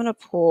areas. I'm going to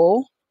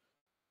pull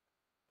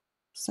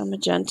some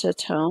magenta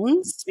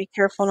tones. Be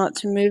careful not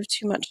to move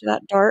too much of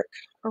that dark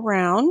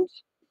around.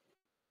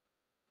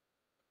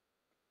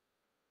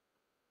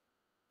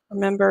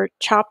 Remember,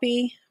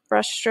 choppy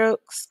brush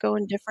strokes go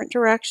in different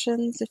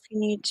directions if you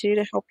need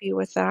to help you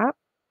with that.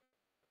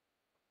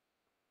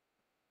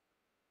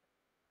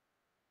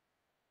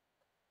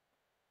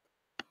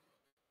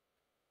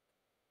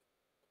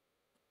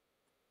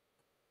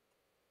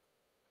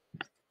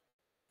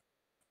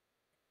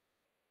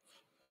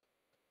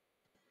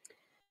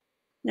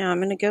 Now I'm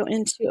going to go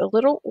into a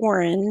little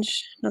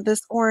orange. Now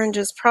this orange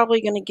is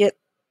probably going to get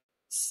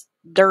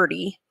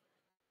dirty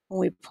when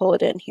we pull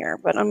it in here,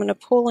 but I'm going to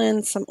pull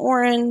in some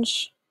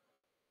orange.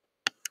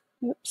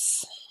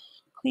 Oops,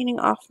 cleaning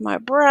off my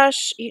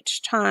brush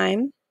each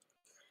time.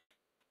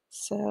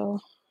 So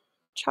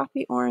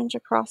choppy orange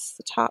across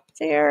the top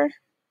there.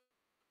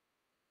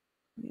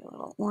 Maybe a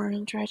little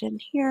orange right in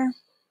here.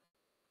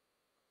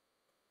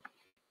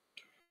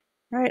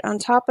 All right, on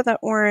top of that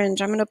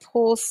orange, I'm going to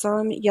pull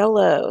some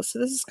yellow. So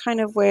this is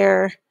kind of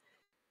where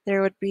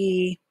there would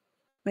be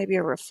maybe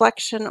a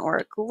reflection or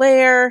a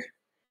glare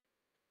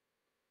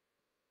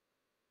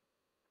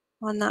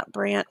on that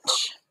branch.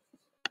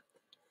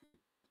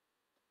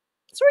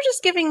 So we're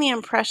just giving the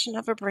impression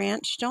of a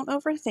branch. Don't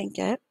overthink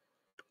it.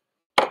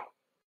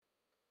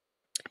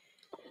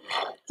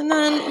 And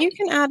then you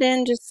can add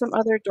in just some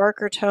other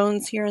darker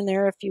tones here and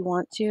there if you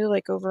want to,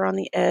 like over on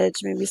the edge,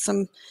 maybe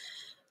some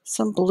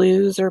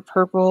blues or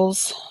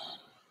purples.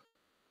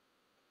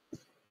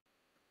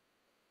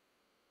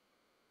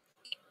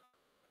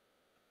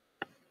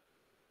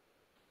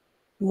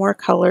 The more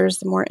colors,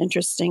 the more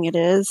interesting it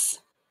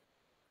is.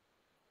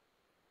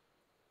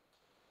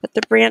 But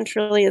the branch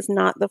really is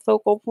not the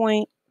focal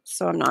point,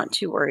 so I'm not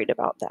too worried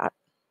about that.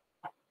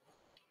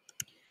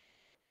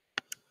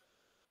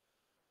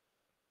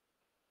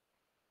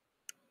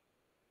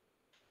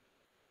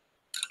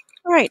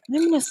 All right,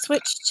 I'm going to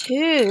switch to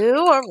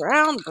a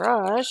round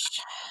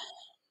brush,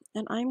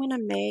 and I'm going to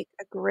make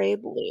a gray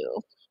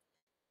blue.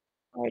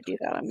 Before I do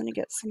that, I'm going to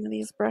get some of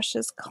these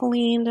brushes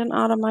cleaned and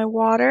out of my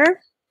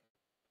water.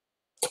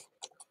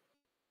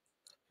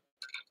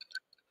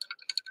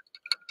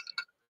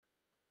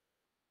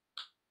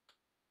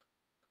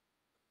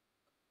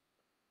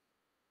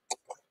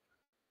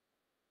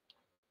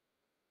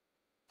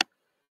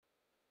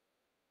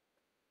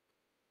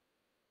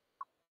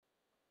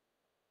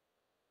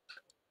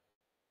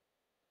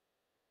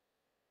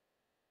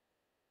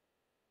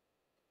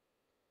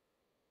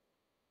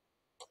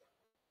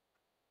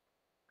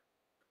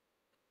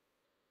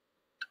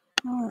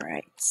 All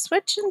right,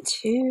 switching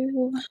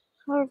to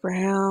a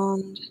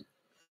round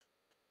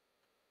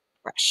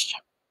brush.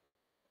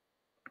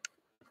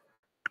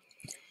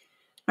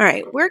 All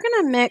right, we're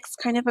going to mix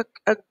kind of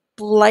a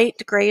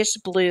light grayish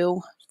blue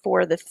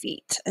for the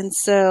feet. And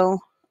so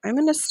I'm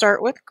going to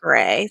start with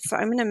gray. So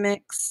I'm going to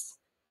mix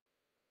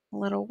a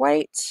little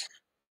white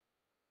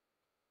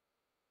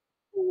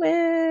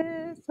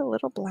with a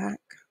little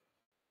black.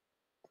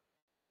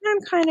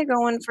 I'm kind of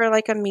going for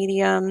like a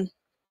medium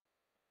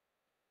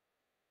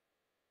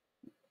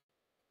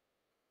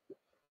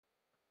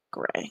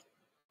gray.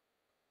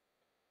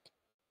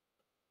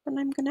 And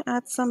I'm going to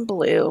add some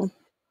blue.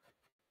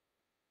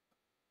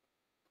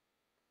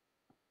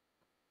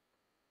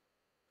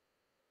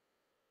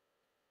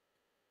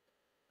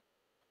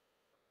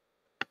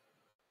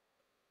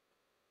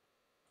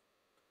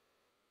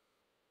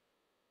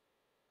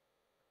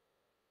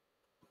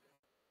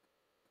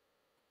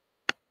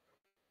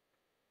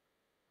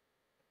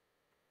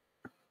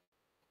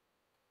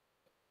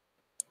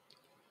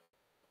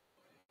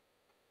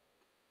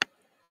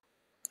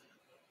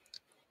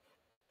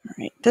 All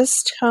right,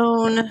 this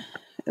tone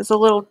is a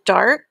little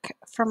dark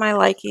for my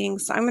liking,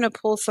 so I'm going to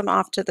pull some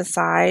off to the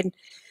side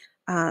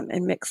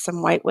and mix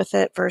some white with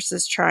it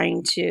versus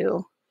trying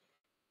to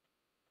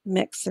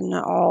mix in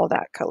all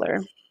that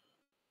color.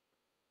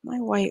 My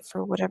white,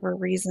 for whatever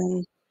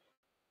reason,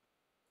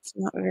 it's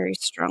not very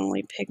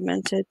strongly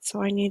pigmented,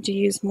 so I need to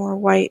use more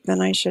white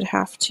than I should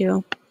have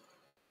to.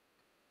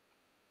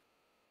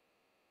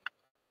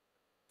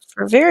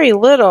 For very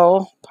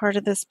little part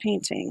of this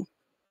painting.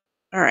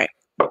 All right.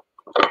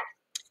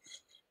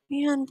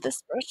 And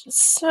this brush is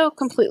so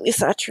completely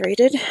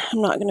saturated,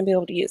 I'm not going to be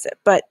able to use it.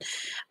 But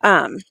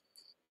um,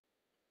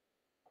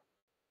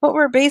 what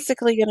we're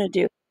basically going to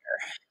do here,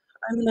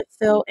 I'm going to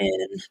fill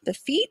in the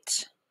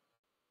feet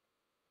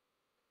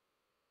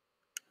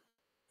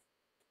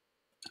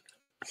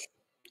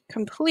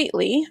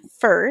completely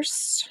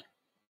first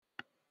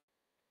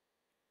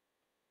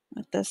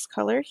with this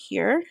color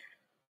here.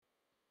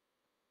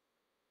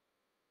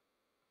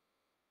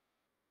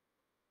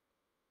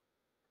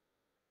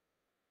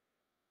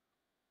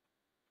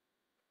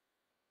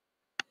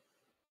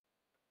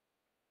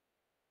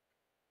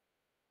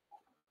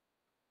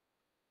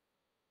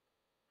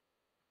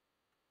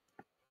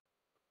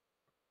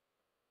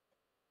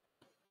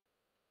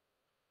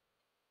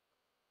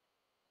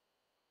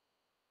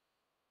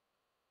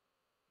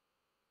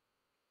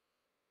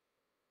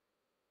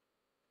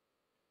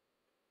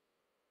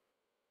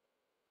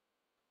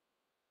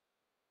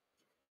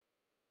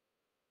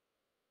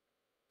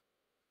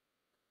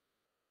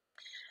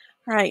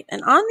 All right,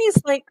 and on these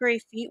light gray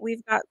feet,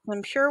 we've got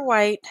some pure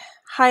white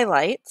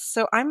highlights.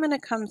 So I'm going to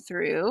come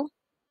through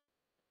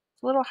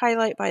a little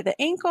highlight by the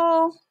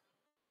ankle,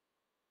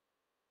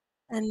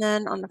 and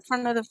then on the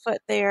front of the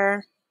foot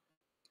there's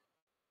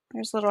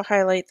a little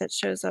highlight that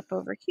shows up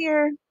over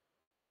here,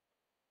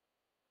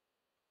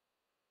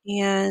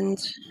 and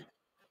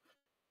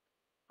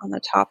on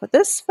the top of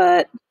this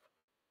foot,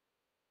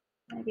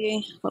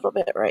 maybe a little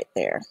bit right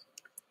there.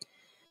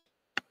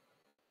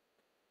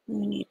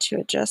 We need to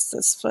adjust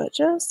this foot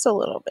just a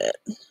little bit.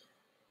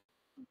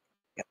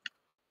 Yep.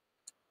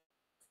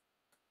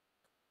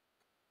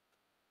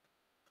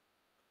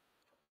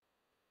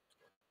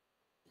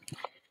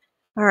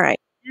 All right,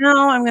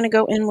 now I'm going to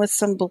go in with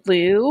some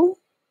blue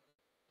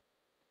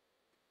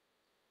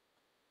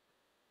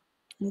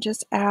and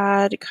just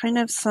add kind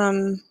of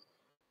some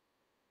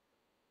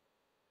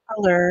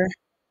color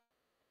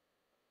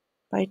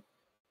by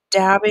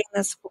dabbing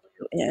this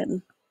blue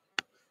in.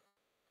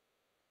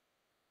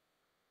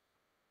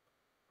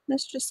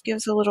 This just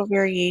gives a little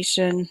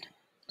variation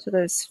to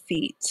those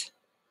feet.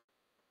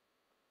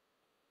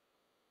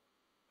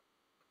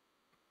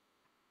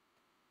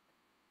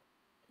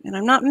 And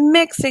I'm not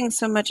mixing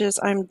so much as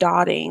I'm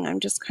dotting. I'm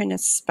just kind of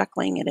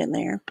speckling it in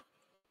there.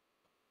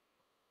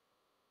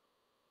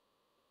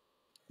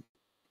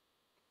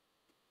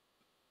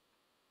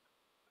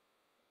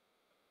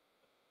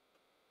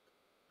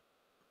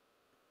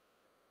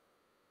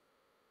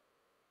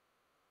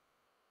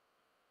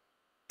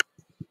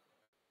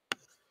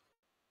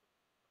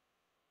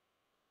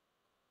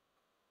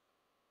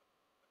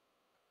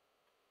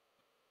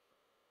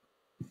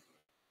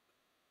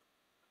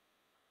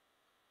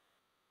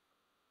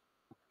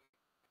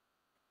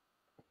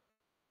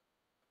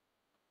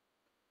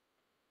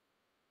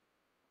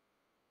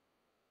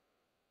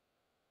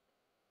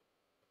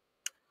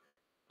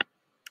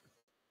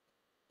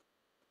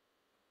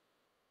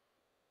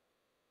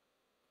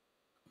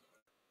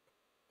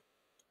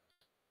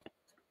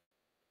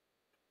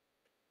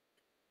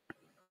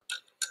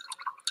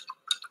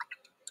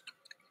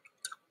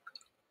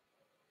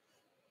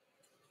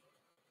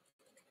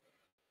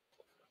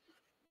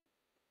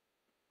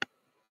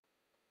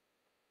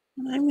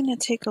 And I'm going to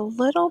take a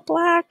little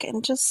black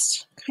and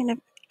just kind of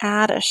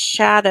add a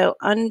shadow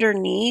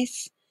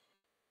underneath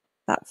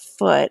that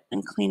foot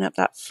and clean up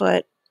that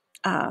foot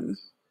to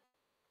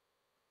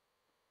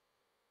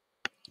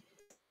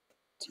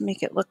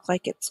make it look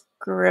like it's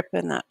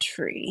gripping that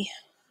tree.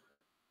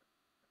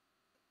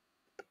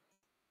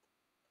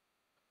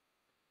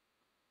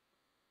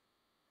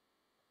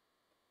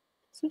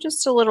 So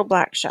just a little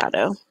black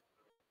shadow.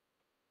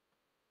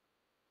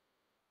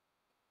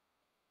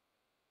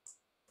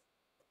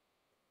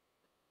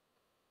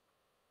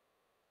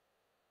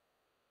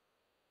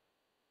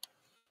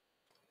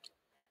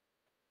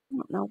 I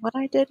don't know what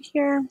I did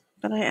here,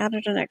 but I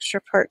added an extra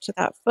part to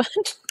that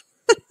foot.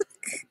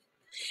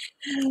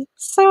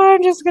 So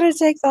I'm just going to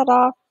take that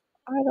off.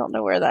 I don't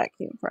know where that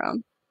came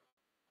from.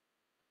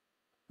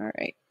 All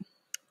right.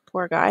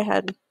 Poor guy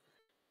had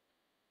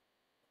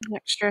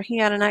he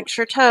had an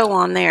extra toe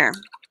on there.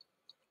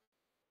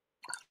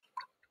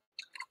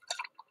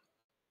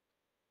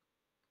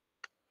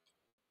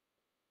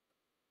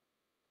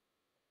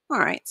 All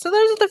right, so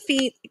those are the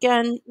feet.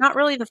 Again, not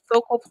really the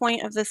focal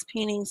point of this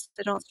painting, so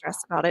don't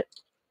stress about it.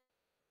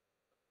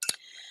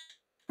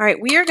 All right,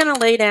 we are going to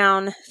lay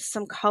down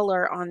some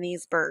color on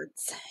these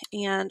birds.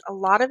 And a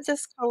lot of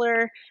this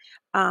color,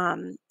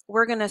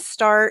 we're going to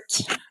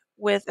start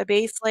with a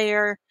base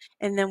layer,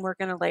 and then we're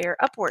going to layer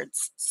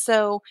upwards.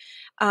 So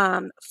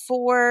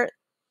for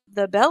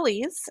the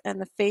bellies and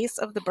the face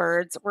of the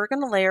birds, we're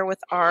going to layer with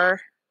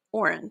our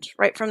orange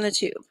right from the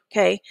tube,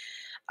 okay?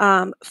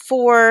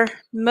 For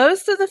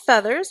most of the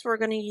feathers, we're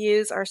going to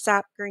use our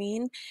sap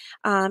green.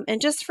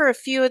 And just for a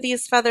few of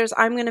these feathers,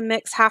 I'm going to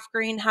mix half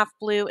green, half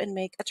blue, and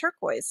make a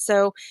turquoise.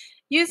 So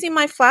using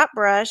my flat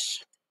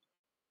brush,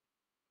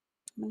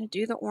 I'm going to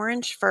do the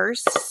orange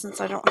first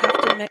since I don't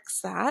have to mix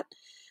that.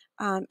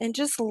 And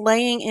just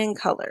laying in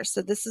color.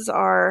 So this is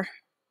our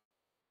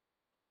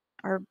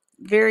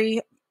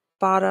very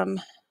bottom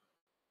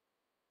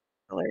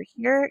color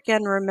here.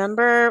 Again,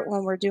 remember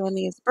when we're doing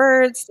these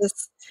birds,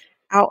 this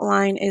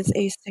outline is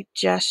a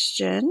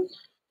suggestion,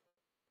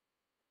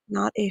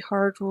 not a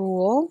hard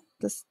rule.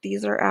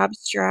 These are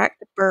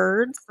abstract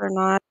birds. They're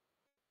not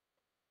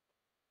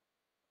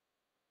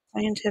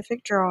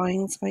scientific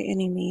drawings by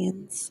any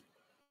means.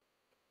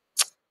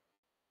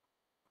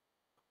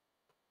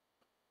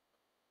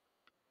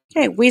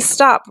 Okay, we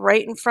stop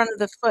right in front of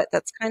the foot.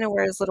 That's kind of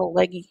where his little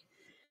leggy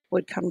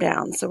would come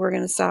down. So we're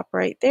going to stop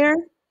right there.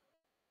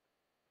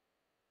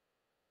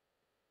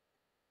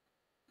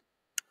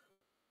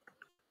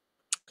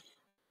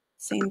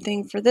 Same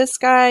thing for this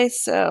guy.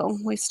 So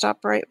we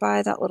stop right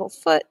by that little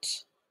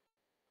foot.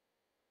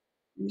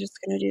 I'm just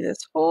going to do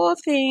this whole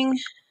thing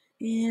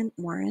in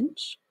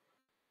orange.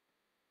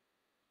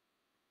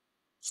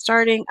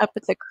 Starting up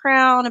at the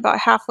crown, about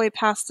halfway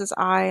past his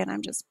eye, and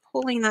I'm just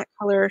pulling that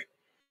color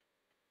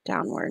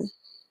downward.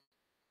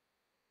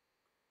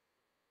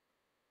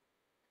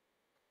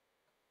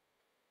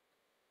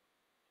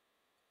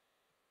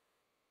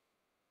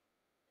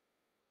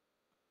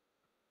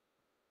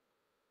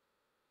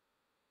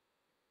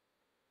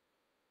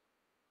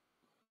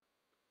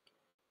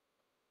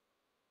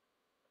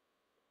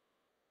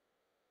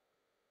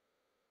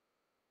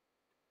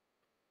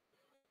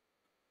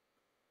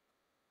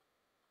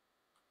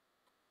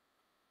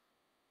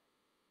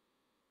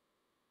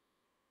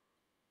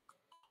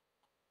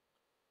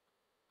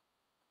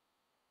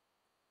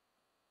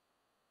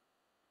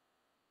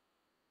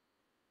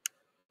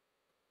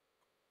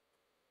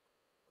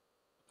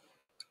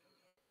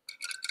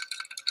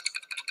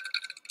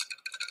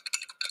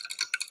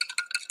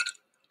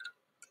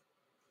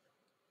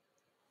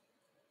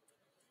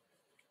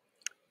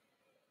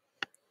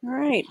 All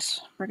right,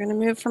 we're going to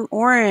move from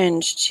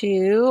orange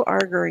to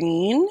our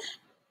green.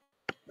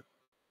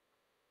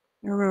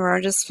 Remember,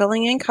 I'm just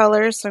filling in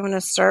colors, so I'm going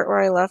to start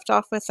where I left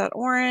off with that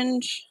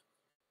orange.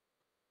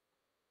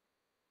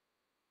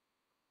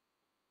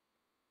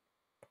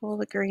 Pull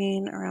the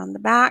green around the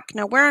back.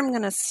 Now where I'm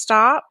going to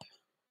stop,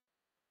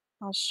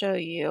 I'll show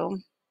you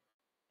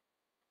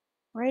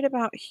right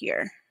about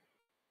here.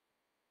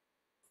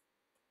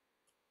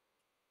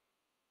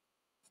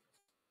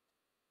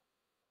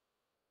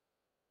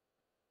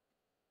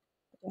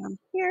 Down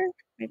here,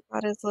 we've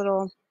got his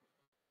little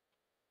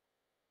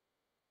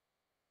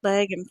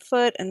leg and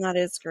foot, and that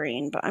is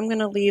green, but I'm going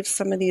to leave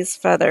some of these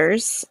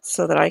feathers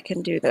so that I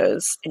can do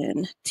those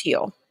in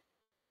teal.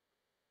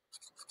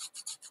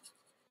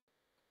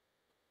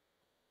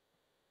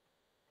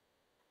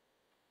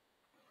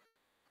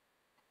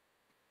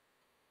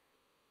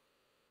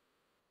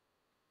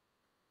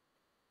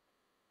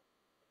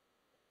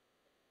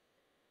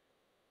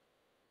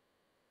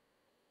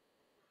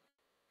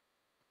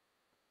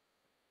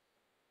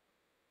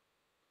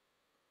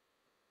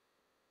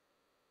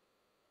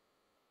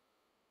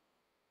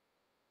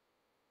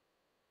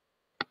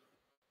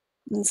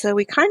 And so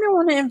we kind of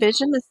want to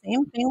envision the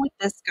same thing with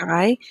this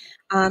guy.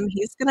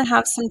 He's going to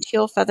have some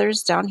teal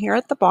feathers down here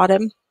at the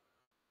bottom.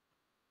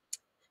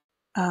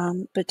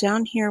 But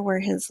down here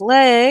where his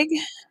leg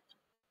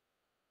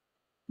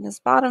and his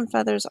bottom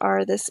feathers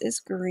are, this is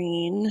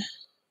green.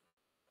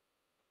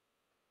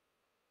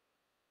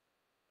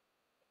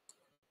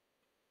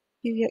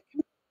 You get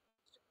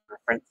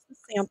reference the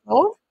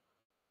sample.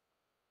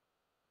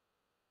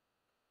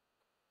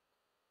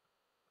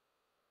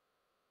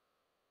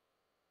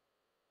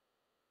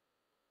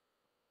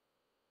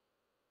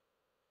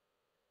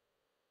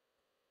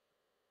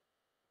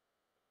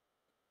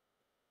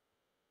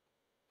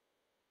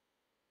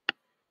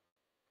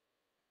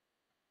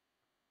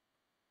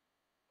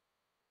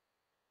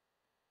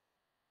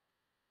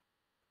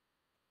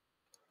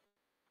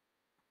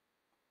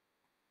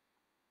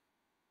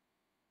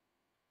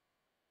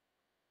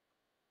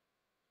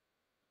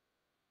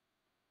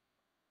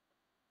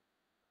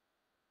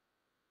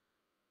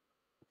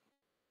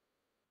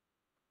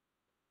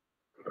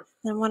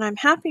 And when I'm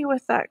happy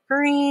with that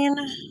green,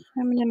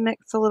 I'm going to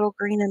mix a little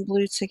green and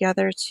blue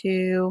together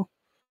to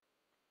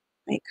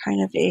make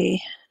kind of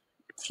a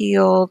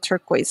teal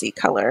turquoisey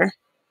color.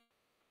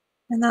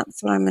 And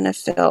that's what I'm going to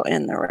fill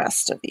in the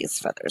rest of these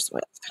feathers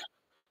with.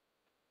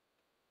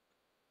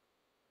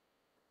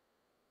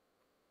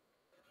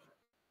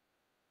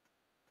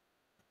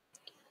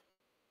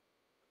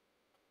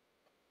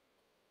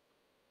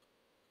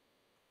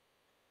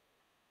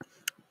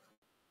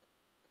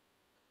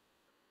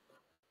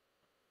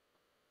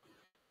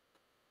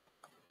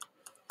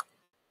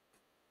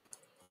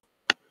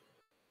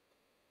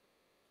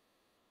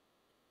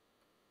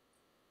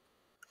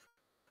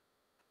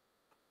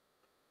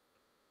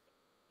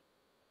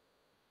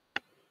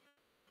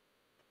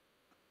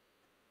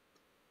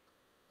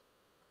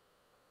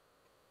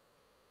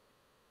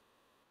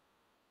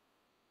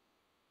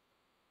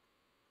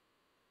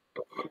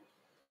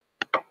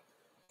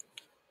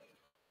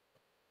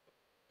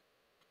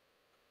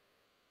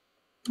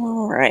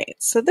 All right,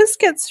 so this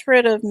gets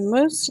rid of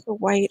most of the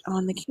white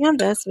on the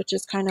canvas, which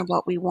is kind of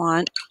what we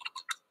want.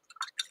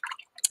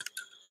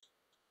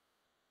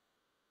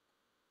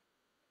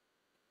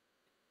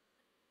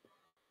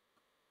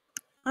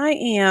 I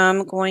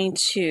am going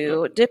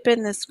to dip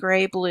in this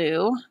gray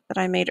blue that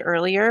I made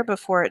earlier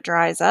before it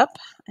dries up,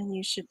 and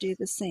you should do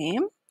the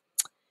same.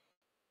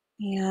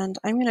 And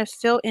I'm going to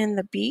fill in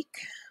the beak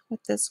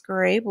with this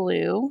gray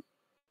blue,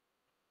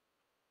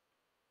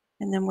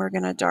 and then we're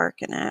going to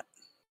darken it.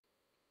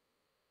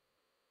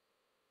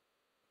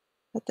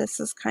 But this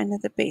is kind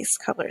of the base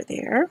color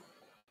there.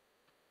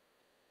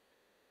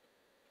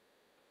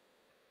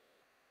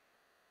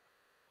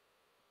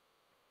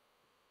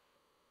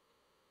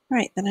 All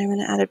right, then I'm going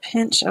to add a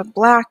pinch of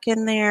black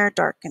in there,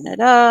 darken it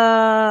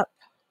up.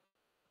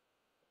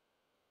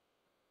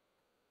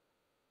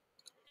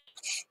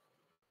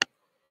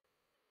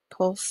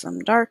 Pull some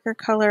darker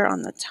color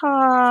on the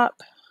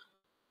top.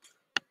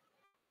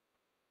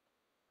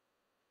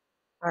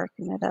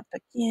 Darken it up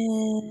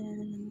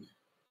again.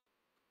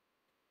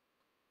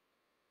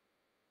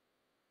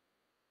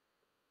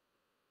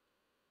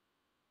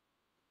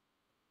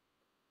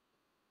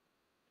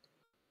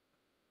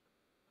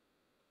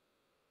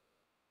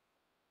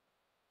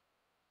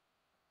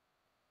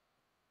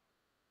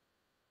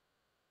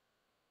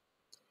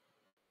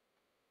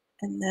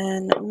 And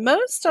then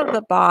most of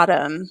the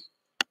bottom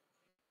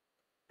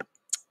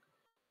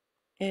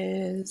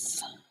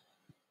is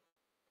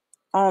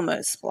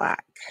almost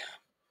black.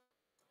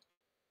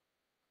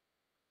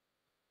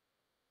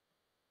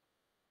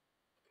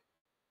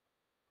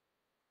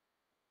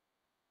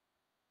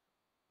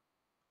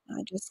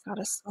 I just got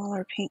a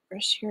smaller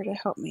paintbrush here to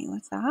help me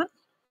with that.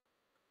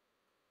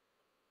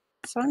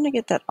 So I'm going to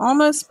get that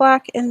almost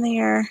black in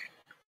there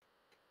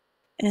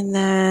and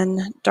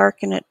then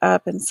darken it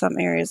up in some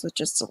areas with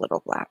just a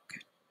little black.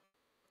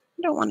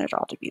 I don't want it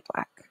all to be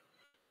black.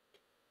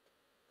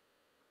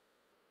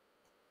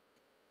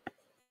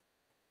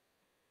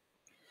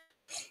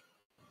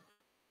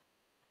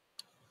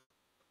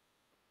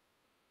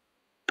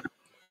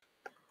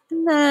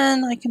 And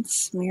then I can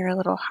smear a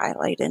little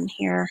highlight in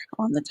here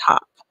on the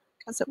top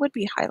because it would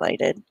be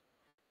highlighted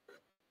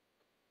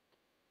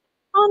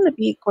on the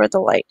beak where the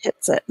light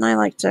hits it. And I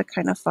like to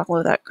kind of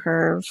follow that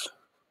curve.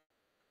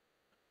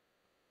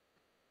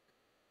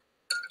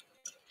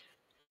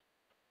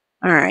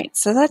 All right,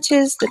 so that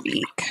is the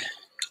beak.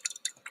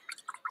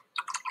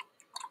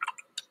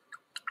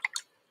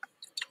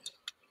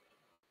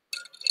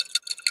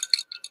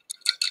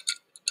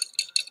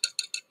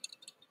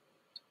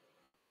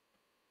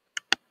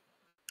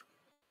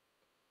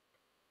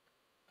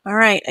 All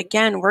right,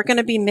 again, we're going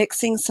to be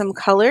mixing some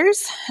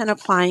colors and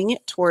applying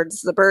it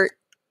towards the bird.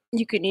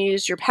 You can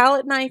use your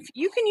palette knife,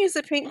 you can use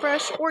a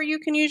paintbrush, or you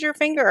can use your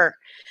finger.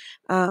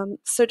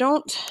 So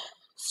don't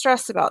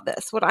stress about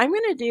this. What I'm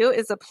going to do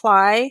is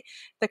apply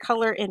the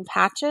color in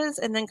patches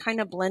and then kind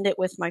of blend it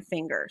with my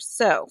finger.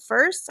 So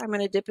first, I'm going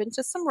to dip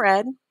into some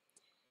red,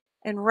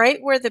 and right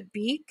where the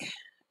beak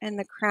and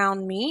the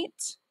crown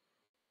meet,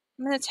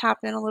 I'm going to tap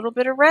in a little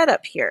bit of red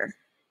up here.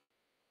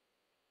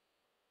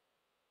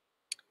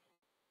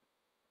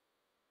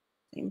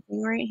 Same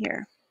thing right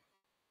here.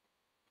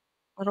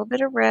 A little bit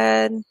of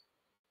red,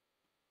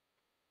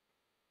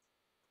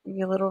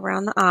 maybe a little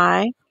around the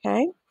eye.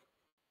 Okay,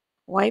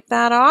 wipe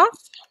that off.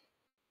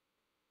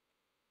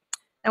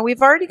 And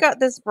we've already got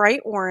this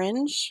bright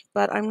orange,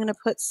 but I'm going to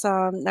put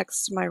some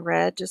next to my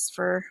red just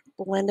for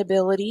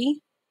blendability.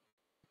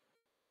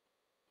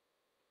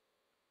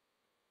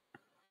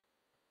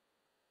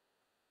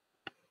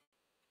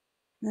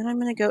 Then I'm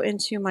going to go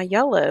into my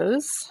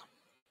yellows.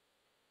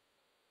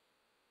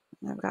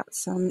 I've got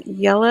some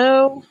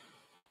yellow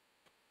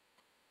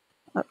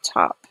up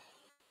top.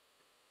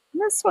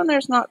 And this one,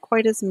 there's not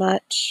quite as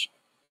much.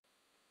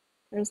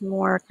 There's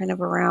more kind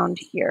of around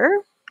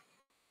here.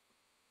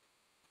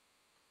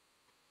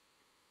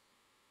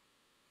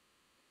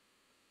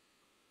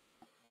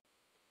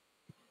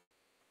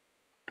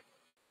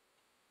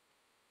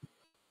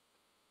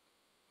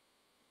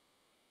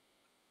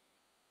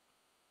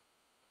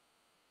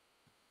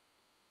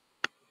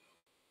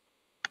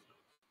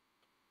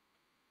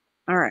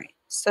 All right.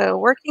 So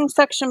working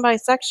section by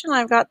section,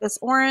 I've got this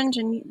orange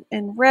and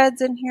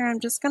reds in here. I'm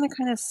just going to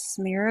kind of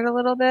smear it a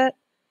little bit,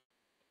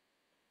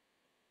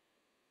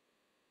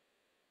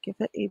 give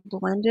it a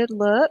blended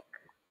look.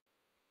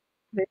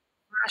 Very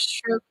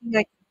brush strokey.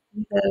 I can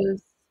see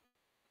those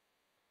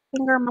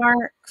finger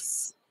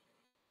marks.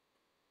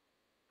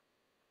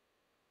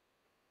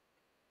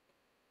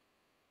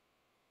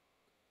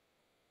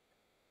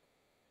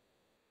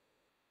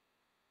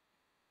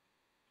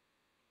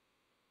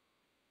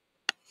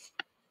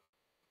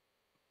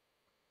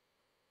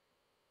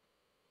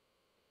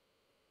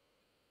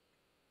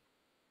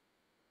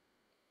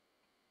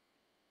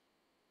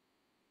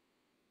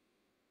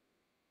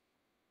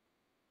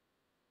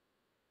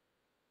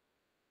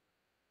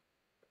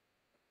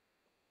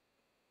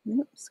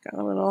 Oops, got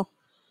a little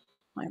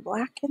my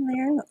black in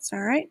there. That's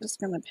all right. Just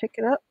going to pick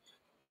it up,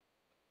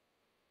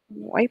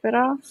 wipe it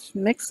off,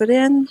 mix it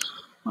in,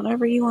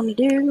 whatever you want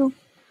to do.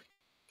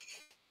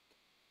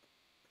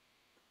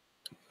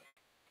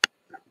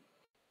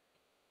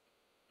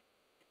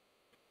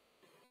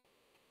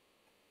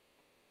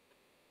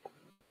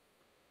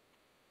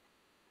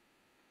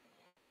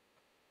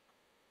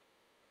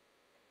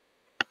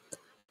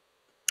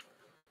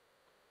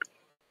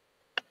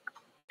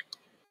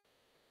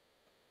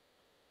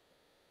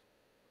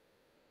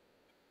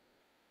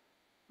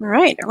 All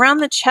right, around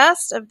the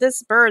chest of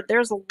this bird,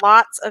 there's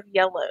lots of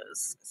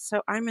yellows. So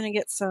I'm going to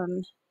get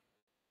some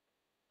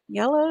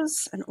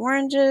yellows and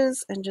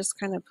oranges and just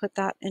kind of put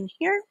that in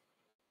here.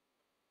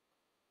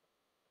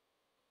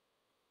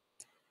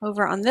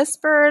 Over on this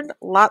bird,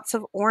 lots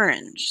of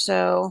orange.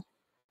 So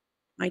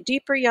my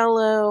deeper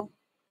yellow,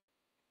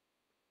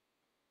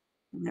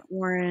 my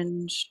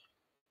orange,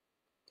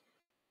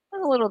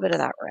 and a little bit of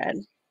that red.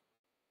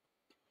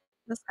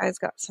 This guy's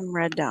got some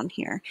red down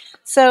here.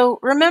 So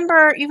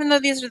remember, even though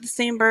these are the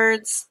same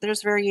birds,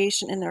 there's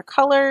variation in their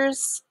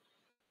colors.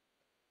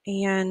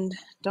 And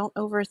don't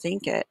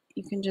overthink it.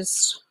 You can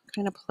just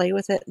kind of play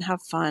with it and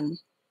have fun.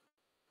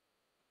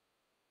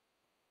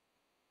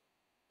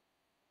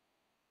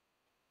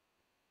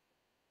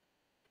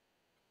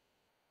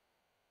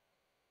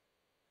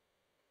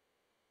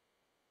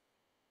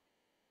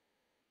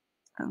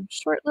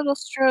 Short little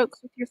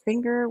strokes with your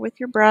finger, with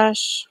your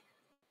brush.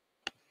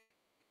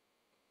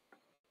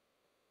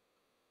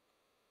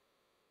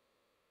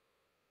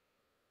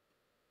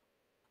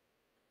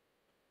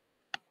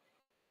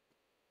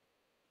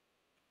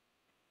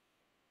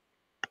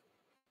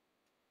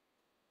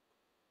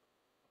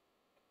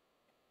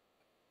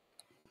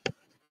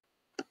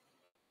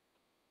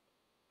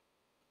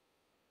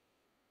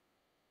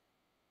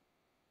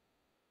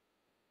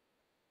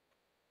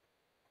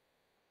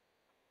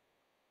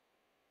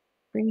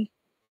 Every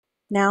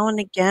now and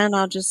again,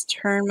 I'll just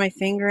turn my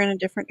finger in a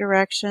different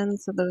direction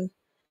so the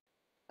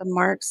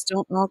marks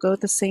don't all go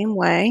the same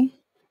way.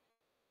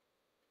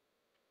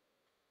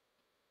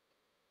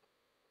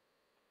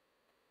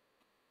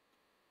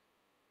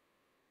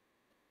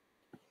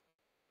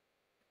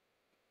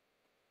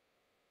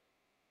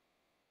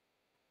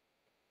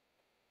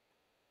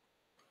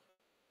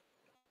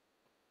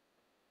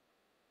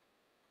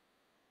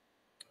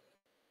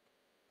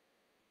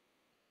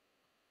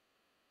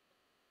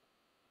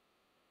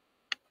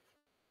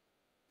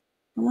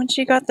 And once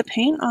you got the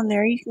paint on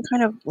there, you can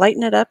kind of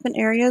lighten it up in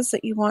areas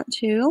that you want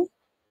to.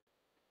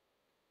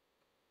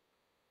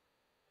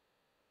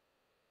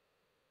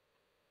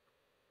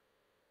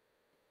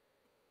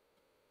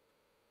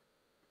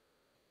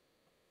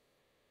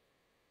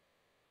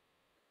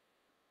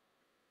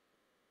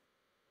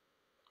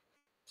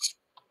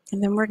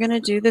 And then we're going to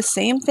do the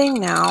same thing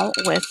now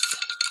with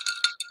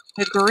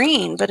the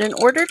green. But in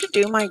order to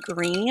do my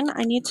green,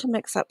 I need to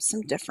mix up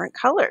some different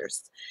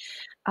colors.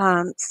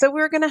 So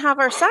we're going to have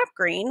our sap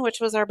green,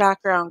 which was our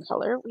background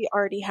color. We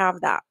already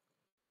have that.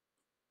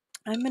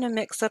 I'm going to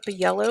mix up a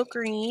yellow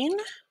green.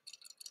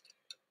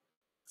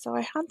 So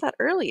I had that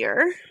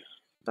earlier,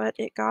 but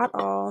it got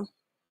all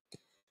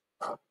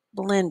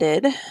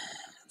blended.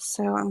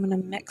 So I'm going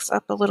to mix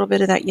up a little bit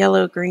of that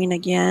yellow green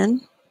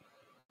again.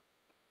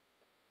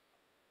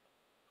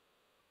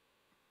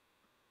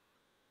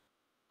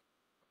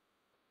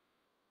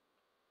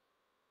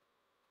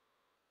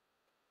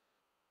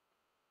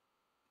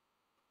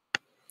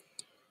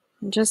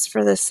 And just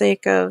for the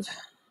sake of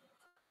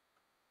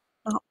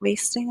not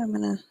wasting, I'm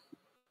going to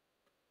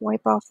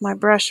wipe off my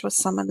brush with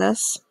some of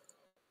this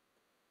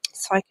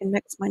so I can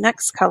mix my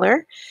next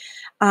color.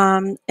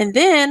 And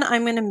then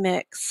I'm going to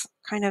mix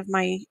kind of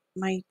my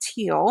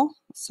teal.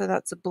 So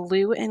that's a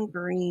blue and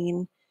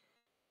green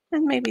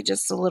and maybe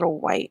just a little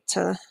white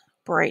to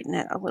brighten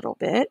it a little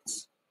bit.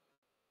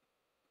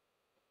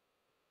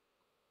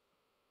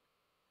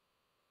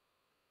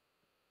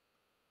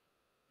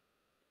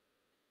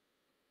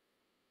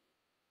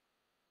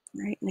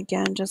 Right, and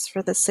again, just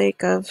for the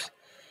sake of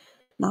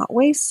not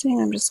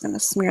wasting, I'm just going to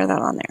smear that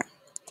on there.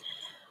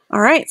 All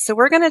right, so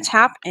we're going to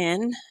tap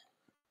in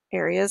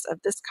areas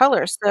of this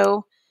color.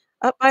 So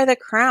up by the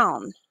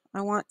crown,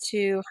 I want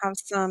to have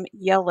some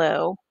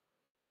yellow.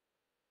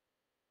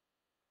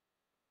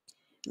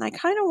 And I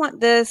kind of want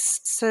this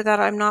so that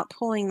I'm not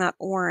pulling that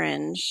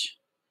orange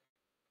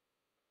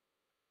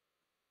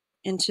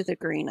into the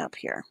green up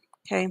here.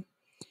 Okay.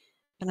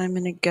 And I'm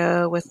going to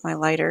go with my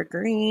lighter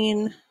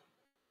green.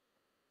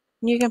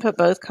 And you can put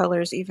both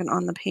colors even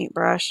on the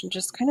paintbrush and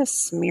just kind of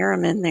smear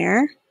them in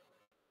there.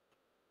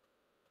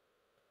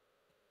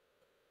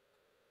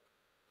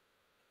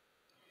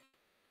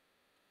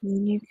 And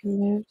then you can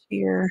move to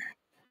your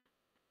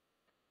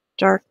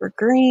darker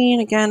green.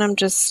 Again, I'm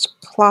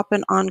just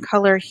plopping on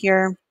color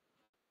here.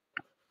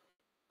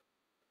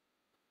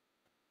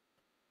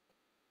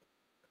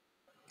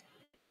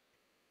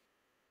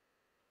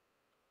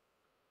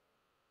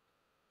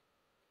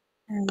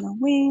 And the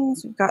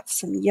wings, we've got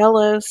some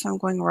yellow, so I'm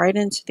going right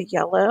into the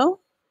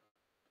yellow.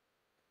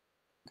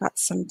 Got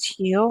some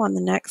teal on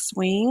the next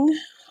wing.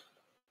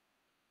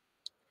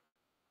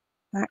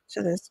 Back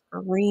to this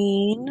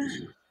green.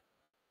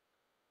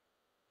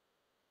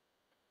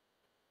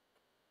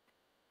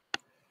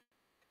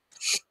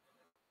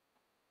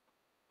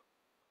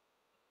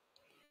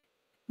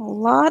 A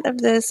lot of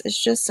this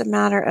is just a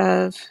matter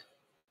of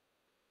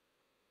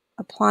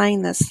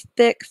applying this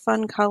thick,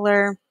 fun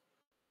color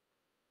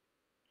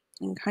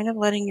and kind of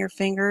letting your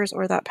fingers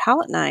or that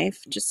palette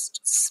knife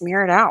just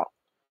smear it out.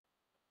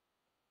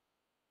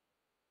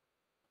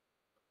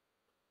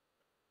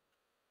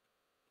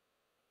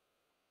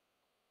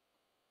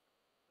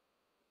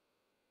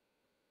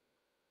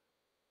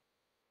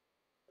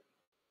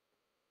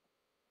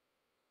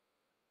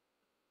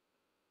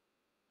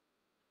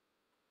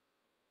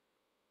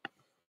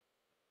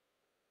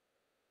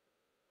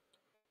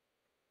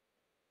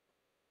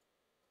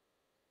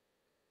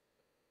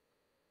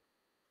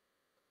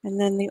 And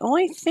then the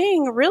only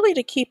thing really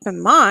to keep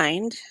in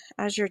mind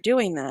as you're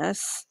doing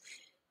this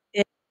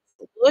is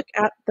look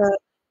at the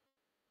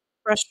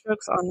brush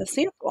strokes on the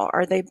sample.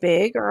 Are they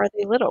big or are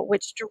they little?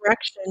 Which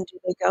direction do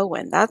they go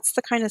in? That's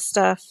the kind of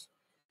stuff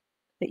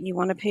that you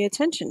want to pay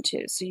attention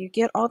to. So you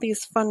get all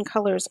these fun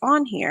colors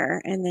on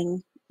here and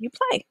then you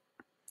play.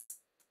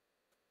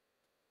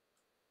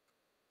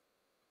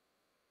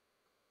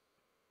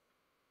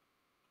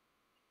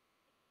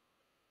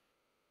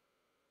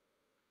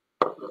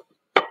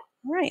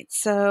 All right,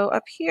 so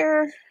up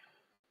here,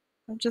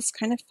 I'm just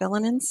kind of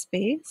filling in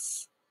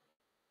space.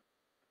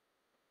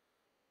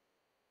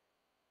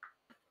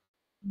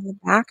 In the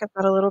back, I've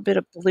got a little bit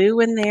of blue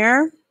in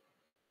there.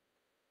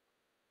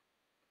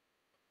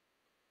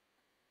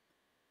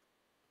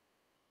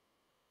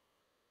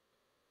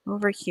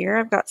 Over here,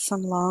 I've got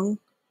some long,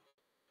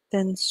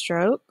 thin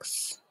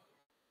strokes.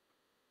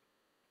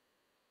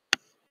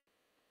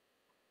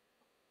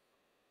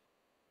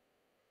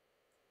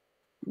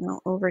 Now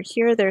over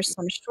here, there's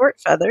some short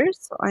feathers,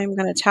 so I'm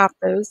going to tap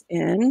those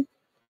in.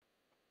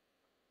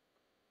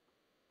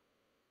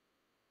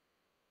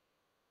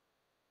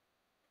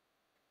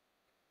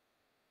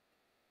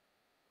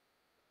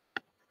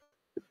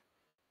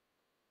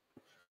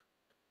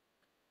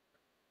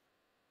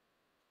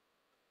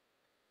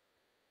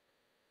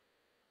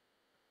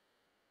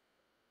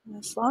 And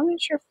as long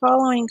as you're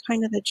following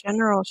kind of the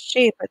general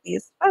shape of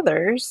these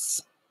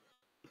feathers,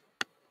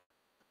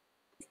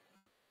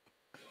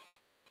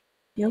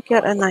 you'll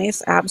get a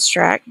nice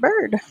abstract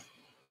bird.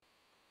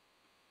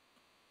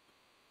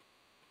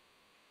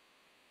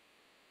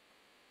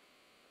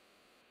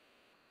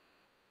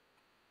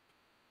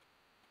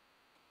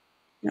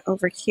 And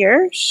over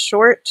here,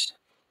 short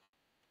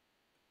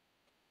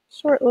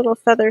little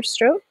feather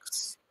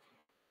strokes.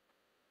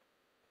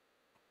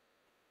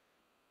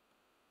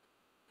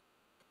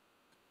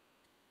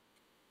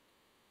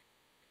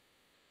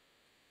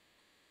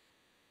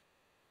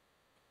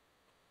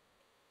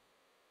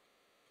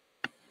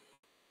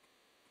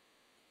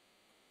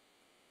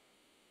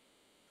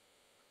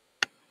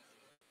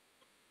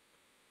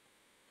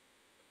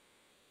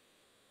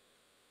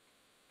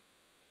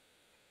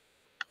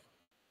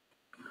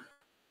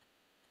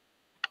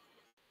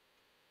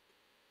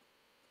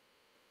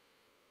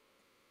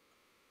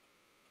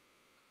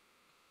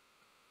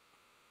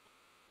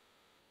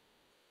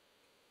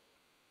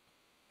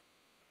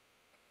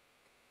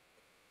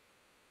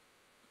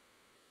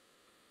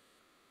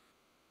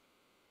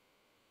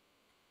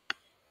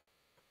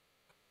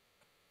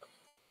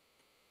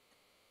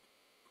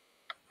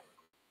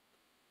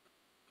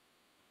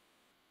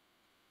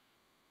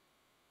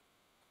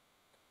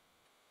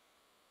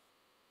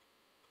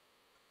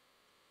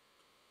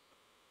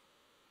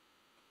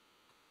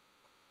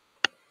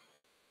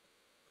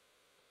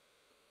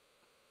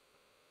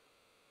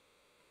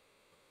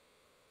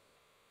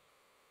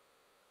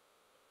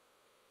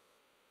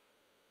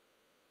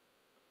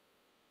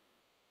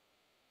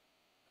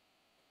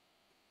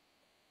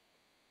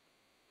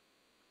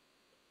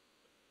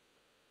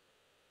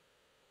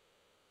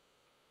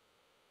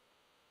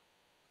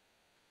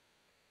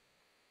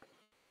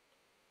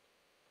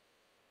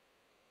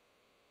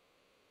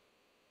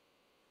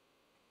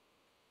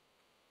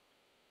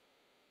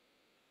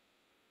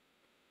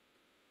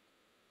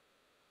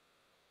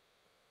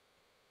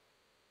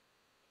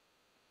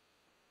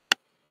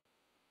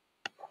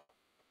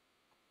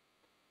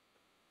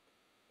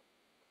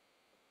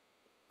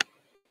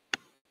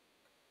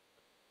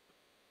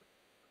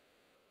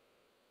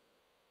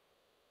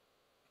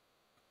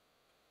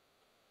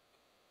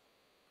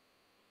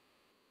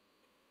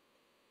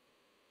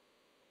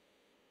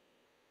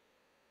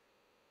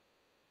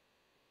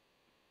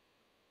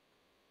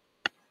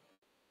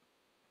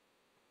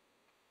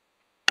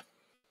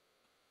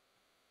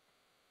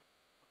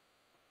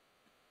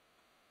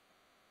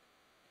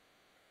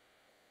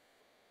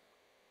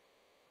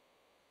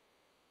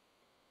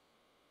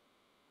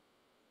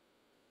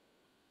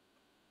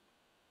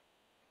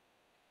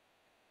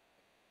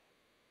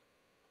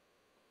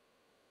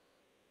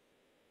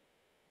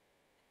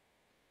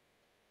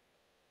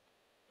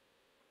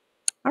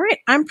 All right,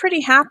 I'm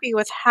pretty happy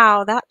with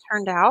how that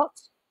turned out.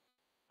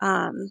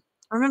 Um,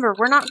 Remember,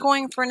 we're not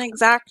going for an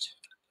exact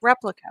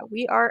replica.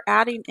 We are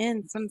adding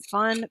in some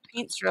fun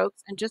paint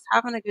strokes and just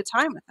having a good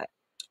time with it.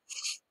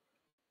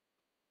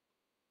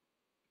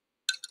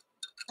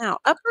 Now,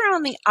 up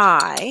around the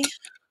eye,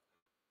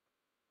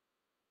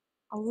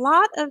 a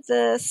lot of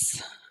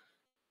this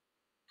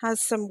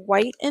has some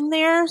white in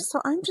there,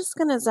 so I'm just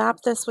going to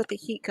zap this with the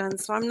heat gun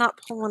so I'm not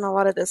pulling a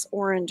lot of this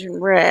orange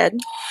and red.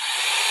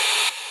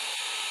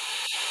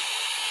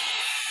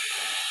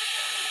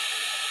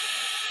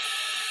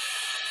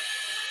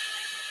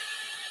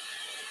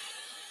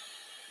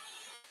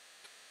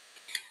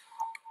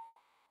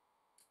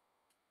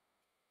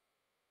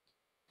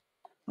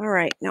 All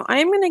right, now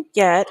I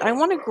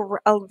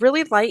want a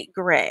really light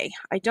gray.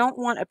 I don't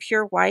want a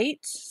pure white,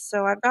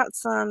 so I've got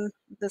some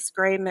of this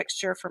gray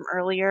mixture from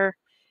earlier.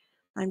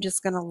 I'm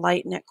just going to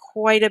lighten it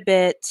quite a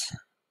bit.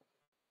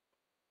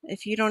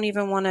 If you don't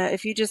even want to,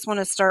 if you just want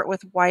to start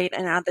with white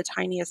and add the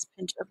tiniest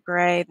pinch of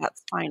gray,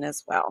 that's fine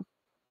as well.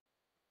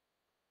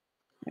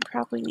 I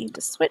probably need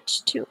to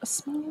switch to a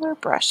smaller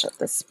brush at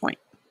this point.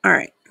 All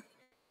right.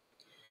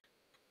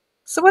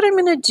 So what I'm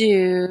going to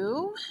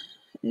do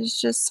is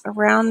just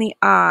around the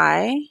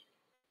eye,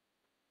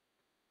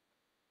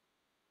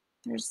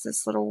 there's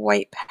this little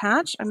white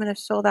patch. I'm going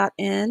to fill that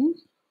in.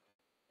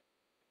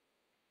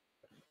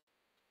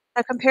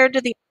 Now compared to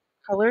the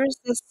colors,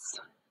 this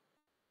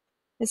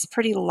is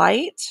pretty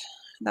light.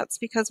 That's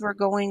because we're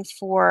going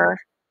for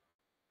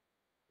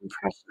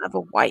impression of a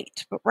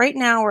white. But right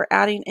now we're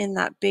adding in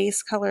that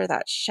base color,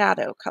 that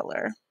shadow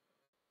color.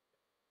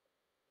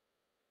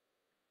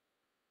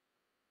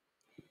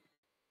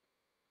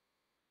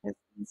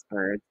 These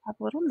birds have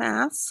a little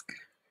mask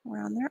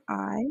around their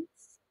eyes.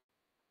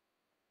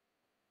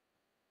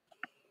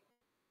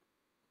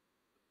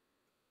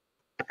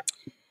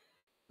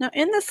 Now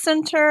in the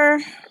center,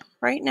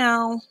 right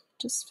now,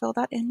 just fill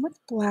that in with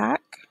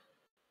black.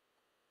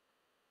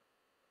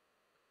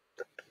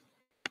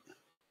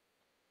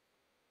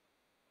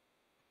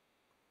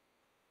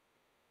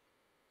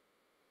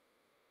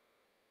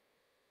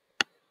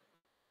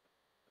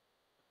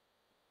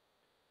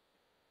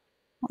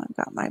 Well, I've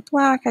got my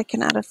black. I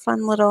can add a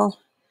fun little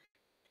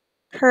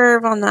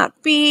curve on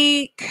that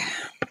beak.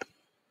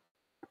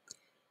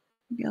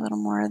 Maybe a little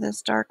more of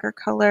this darker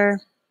color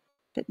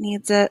if it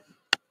needs it.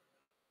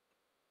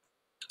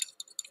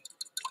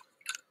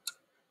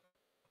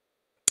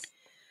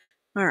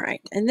 All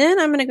right, and then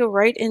I'm going to go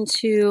right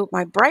into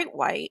my bright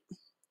white.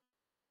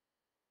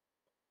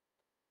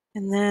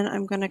 And then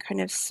I'm going to kind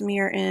of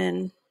smear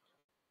in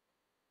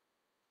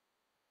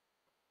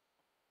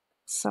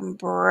some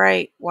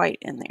bright white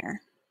in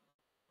there.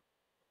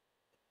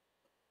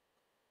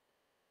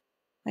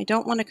 I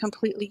don't want to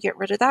completely get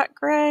rid of that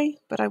gray,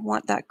 but I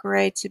want that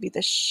gray to be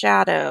the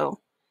shadow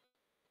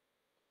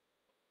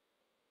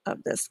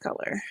of this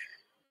color.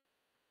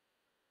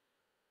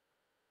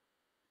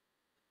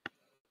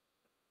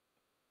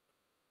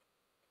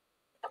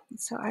 And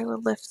so I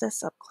will lift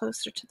this up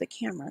closer to the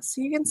camera so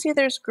you can see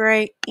there's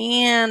gray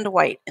and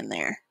white in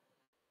there.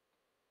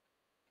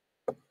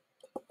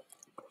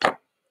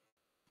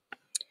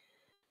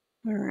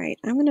 All right,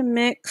 I'm going to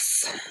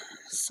mix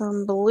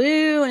some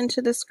blue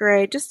into this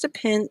gray, just a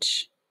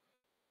pinch.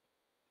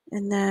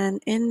 And then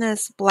in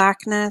this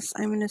blackness,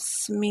 I'm going to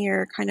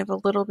smear kind of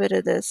a little bit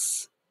of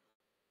this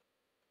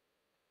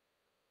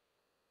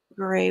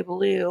gray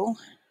blue,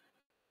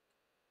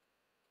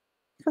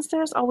 because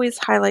there's always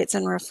highlights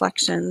and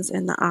reflections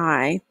in the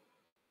eye.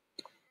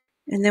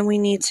 And then we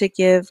need to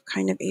give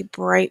kind of a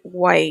bright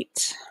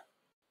white.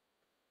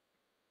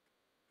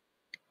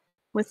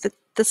 With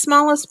the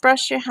smallest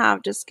brush you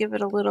have, just give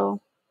it a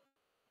little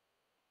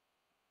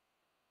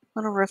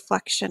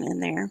reflection in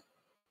there.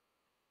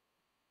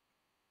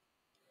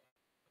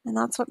 And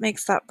that's what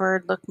makes that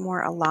bird look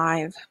more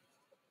alive.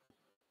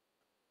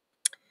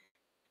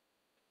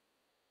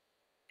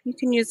 You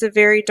can use a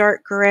very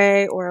dark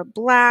gray or a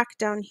black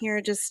down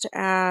here just to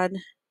add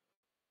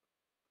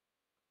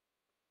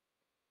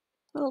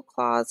little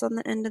claws on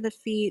the end of the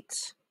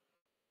feet.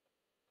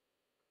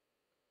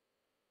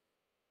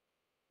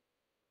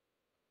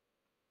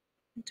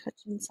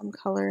 Touch in some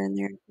color in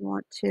there if you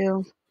want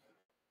to.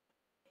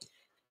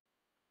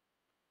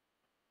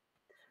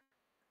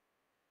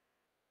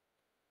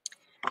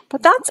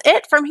 But that's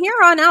it. From here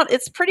on out,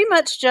 it's pretty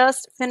much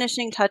just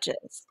finishing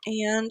touches.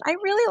 And I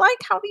really like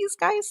how these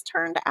guys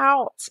turned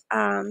out.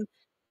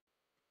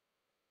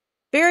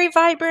 Very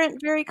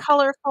vibrant, very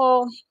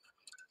colorful,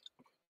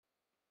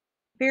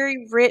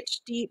 very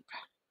rich, deep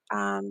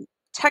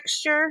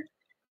texture,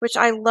 which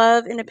I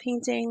love in a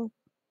painting.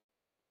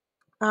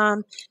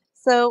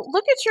 So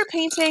look at your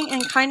painting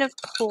and kind of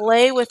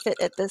play with it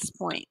at this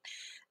point.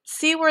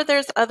 See where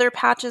there's other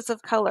patches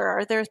of color.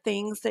 Are there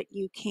things that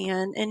you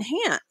can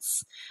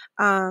enhance?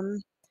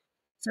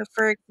 So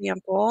for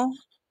example,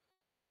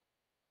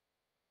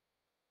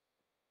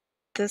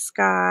 this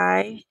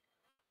guy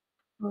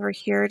over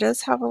here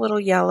does have a little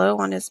yellow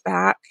on his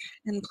back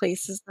in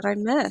places that I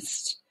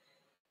missed.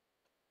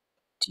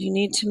 Do you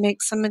need to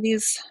make some of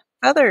these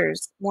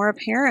feathers more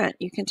apparent?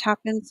 You can tap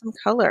in some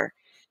color.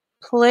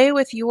 Play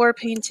with your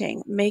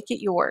painting, make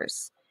it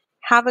yours.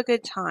 Have a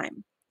good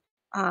time.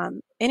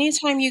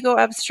 Anytime you go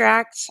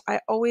abstract, I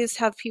always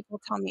have people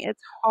tell me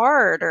it's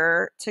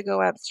harder to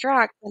go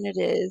abstract than it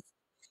is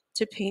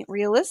to paint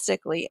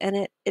realistically, and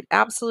it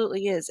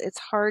absolutely is. It's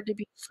hard to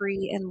be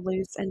free and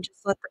loose and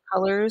just let the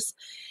colors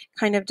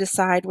kind of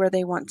decide where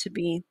they want to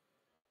be.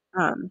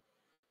 Um,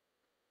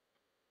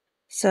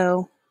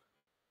 so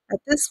at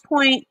this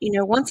point,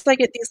 once I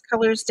get these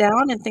colors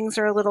down and things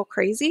are a little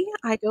crazy,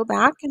 I go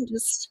back and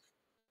just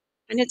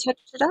kind of touch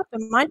it up.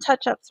 And my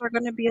touch ups are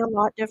going to be a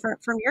lot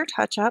different from your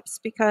touch ups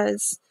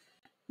because,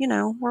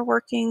 we're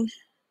working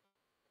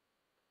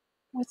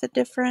with a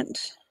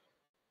different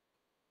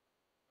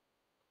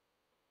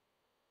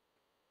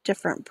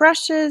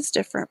brushes,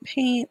 different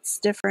paints,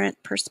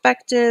 different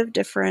perspective,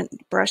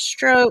 different brush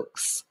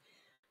strokes,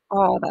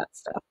 all that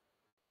stuff.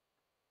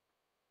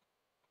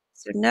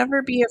 So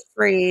never be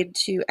afraid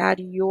to add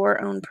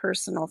your own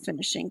personal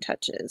finishing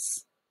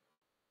touches.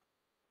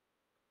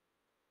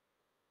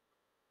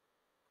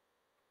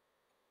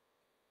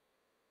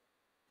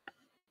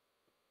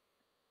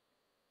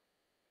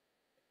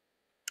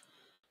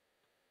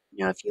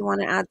 If you want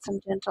to add some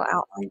gentle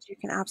outlines, you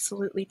can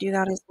absolutely do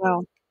that as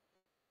well.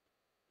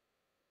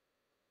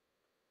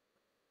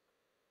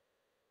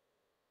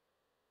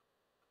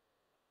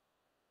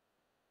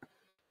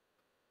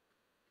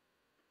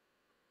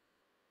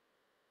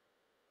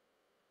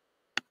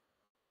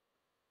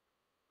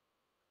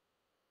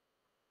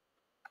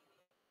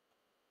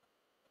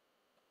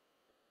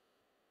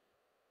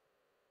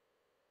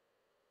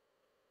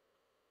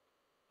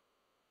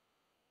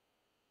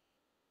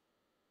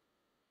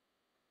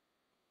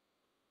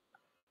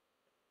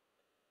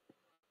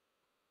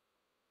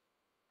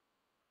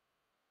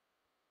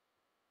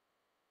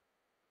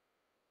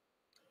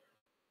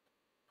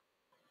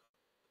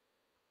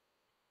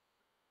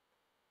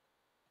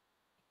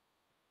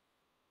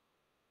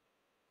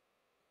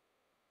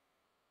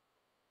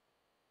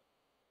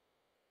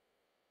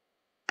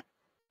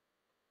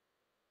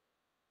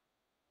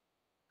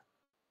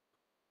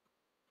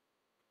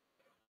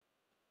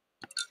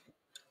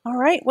 All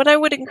right, what I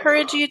would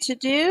encourage you to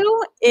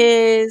do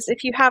is,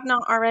 if you have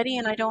not already,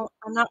 and I'm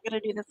not going to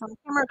do this on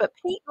camera, but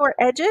paint your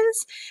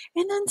edges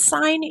and then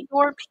sign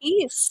your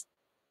piece.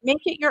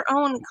 Make it your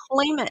own,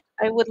 claim it.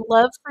 I would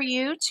love for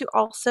you to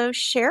also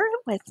share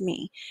it with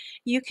me.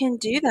 You can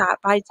do that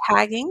by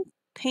tagging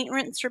Paint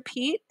Rinse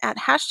Repeat at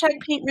hashtag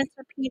Paint Rinse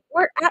Repeat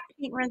or at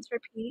Paint Rinse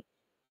Repeat,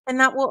 and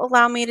that will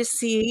allow me to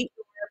see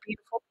your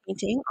beautiful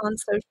painting on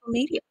social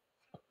media.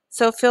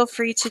 So feel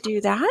free to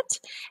do that.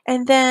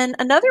 And then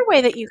another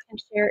way that you can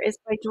share is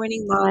by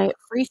joining my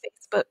free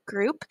Facebook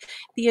group.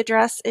 The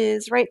address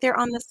is right there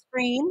on the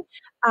screen.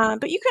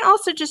 But you can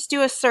also just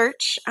do a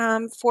search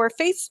for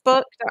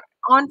Facebook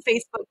on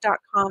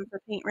facebook.com for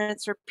Paint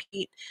Rinse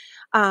Repeat,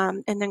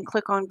 and then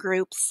click on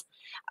groups.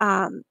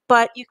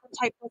 But you can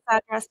type this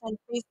address in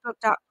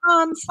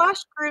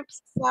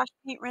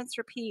facebook.com/groups/Paint Rinse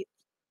Repeat,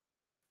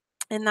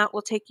 and that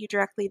will take you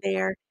directly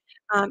there.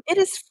 It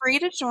is free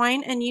to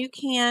join, and you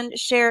can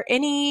share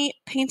any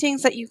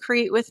paintings that you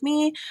create with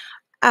me,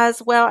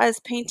 as well as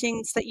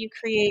paintings that you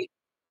create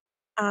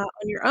on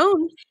your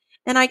own,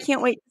 and I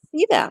can't wait to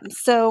see them.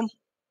 So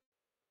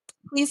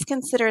please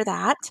consider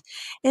that.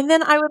 And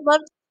then I would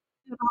love to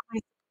talk to you about my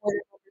supporter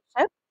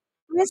membership.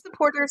 My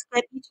supporters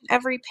get each and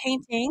every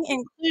painting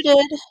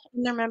included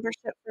in their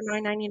membership for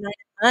 $9.99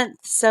 a month.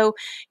 So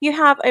you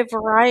have a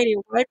wide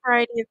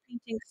variety of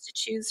paintings to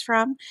choose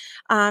from.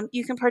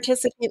 You can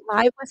participate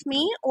live with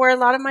me, or a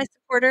lot of my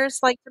supporters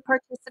like to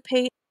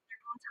participate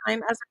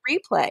time as a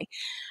replay.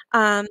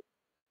 Um,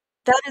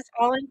 that is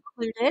all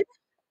included.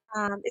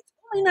 It's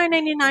only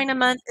 $9.99 a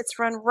month. It's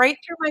run right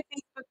through my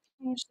Facebook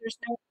page. There's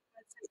no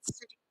websites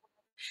to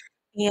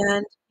do,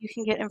 and you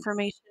can get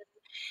information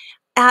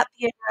at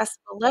the address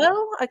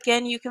below.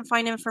 Again, you can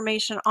find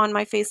information on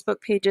my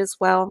Facebook page as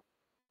well.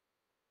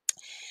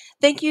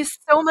 Thank you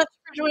so much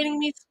for joining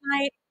me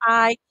tonight.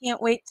 I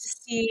can't wait to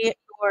see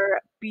your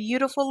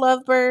beautiful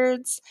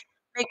lovebirds.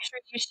 Make sure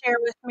you share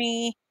with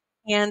me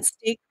and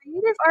stay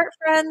creative, art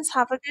friends.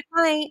 Have a good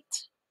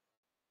night.